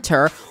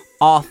Hunter,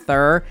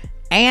 author,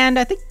 and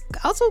I think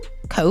also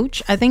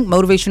coach,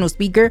 motivational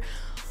speaker,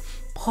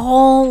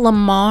 Paul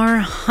Lamar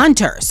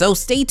Hunter. So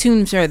stay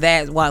tuned for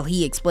that while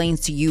he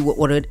explains to you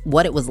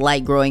what it was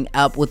like growing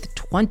up with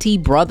 20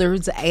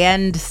 brothers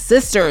and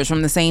sisters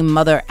from the same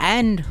mother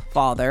and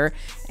father.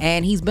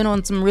 And he's been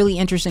on some really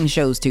interesting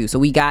shows too. So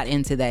we got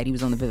into that. He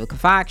was on the Vivica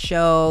Fox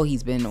show.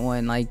 He's been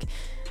on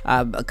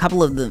a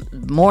couple of the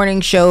morning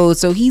shows.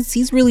 So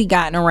he's really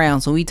gotten around.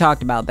 So we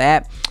talked about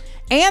that.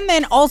 And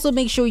then also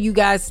make sure you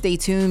guys stay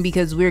tuned,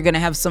 because we're going to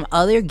have some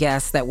other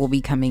guests that will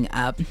be coming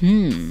up.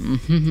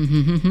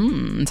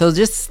 So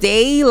just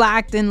stay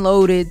locked and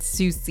loaded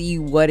to see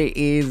what it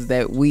is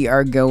that we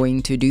are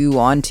going to do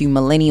on to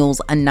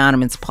Millennials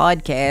Anonymous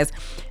Podcast.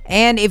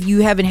 And if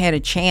you haven't had a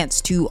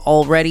chance to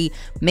already,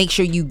 make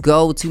sure you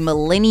go to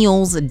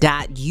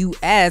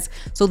millennials.us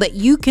so that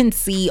you can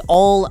see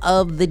all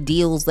of the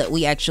deals that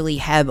we actually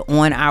have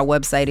on our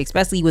website,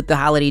 especially with the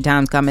holiday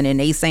times coming in.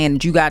 They saying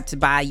that you got to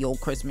buy your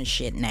Christmas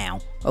shit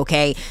now.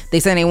 Okay, they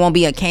saying there won't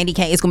be a candy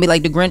cane. It's gonna be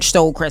like the Grinch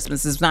stole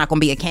Christmas. It's not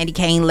gonna be a candy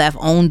cane left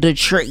on the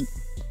tree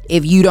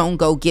if you don't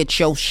go get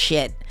your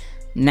shit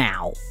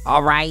now.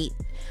 All right,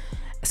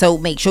 so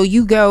make sure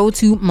you go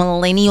to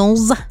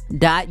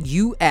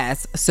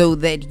millennials.us so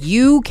that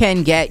you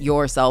can get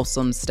yourself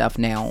some stuff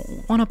now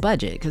on a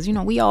budget, because you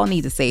know we all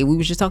need to save. We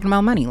was just talking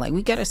about money, like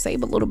we gotta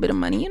save a little bit of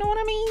money, you know what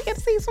I mean? You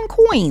gotta save some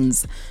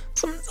coins,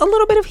 a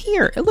little bit of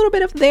here, a little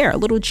bit of there, a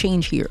little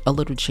change here, a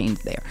little change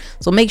there.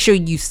 So make sure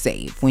you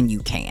save when you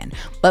can,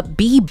 but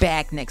be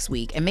back next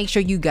week and make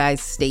sure you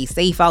guys stay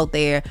safe out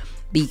there,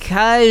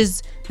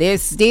 because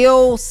there's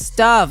still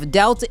stuff.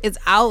 Delta is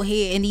out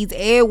here in these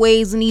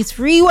airways and these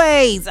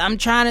freeways. I'm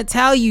trying to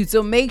tell you.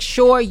 So make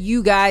sure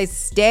you guys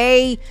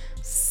stay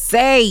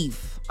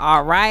safe.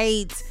 All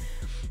right.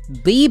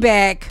 Be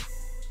back.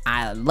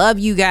 I love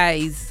you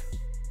guys.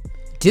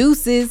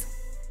 Deuces.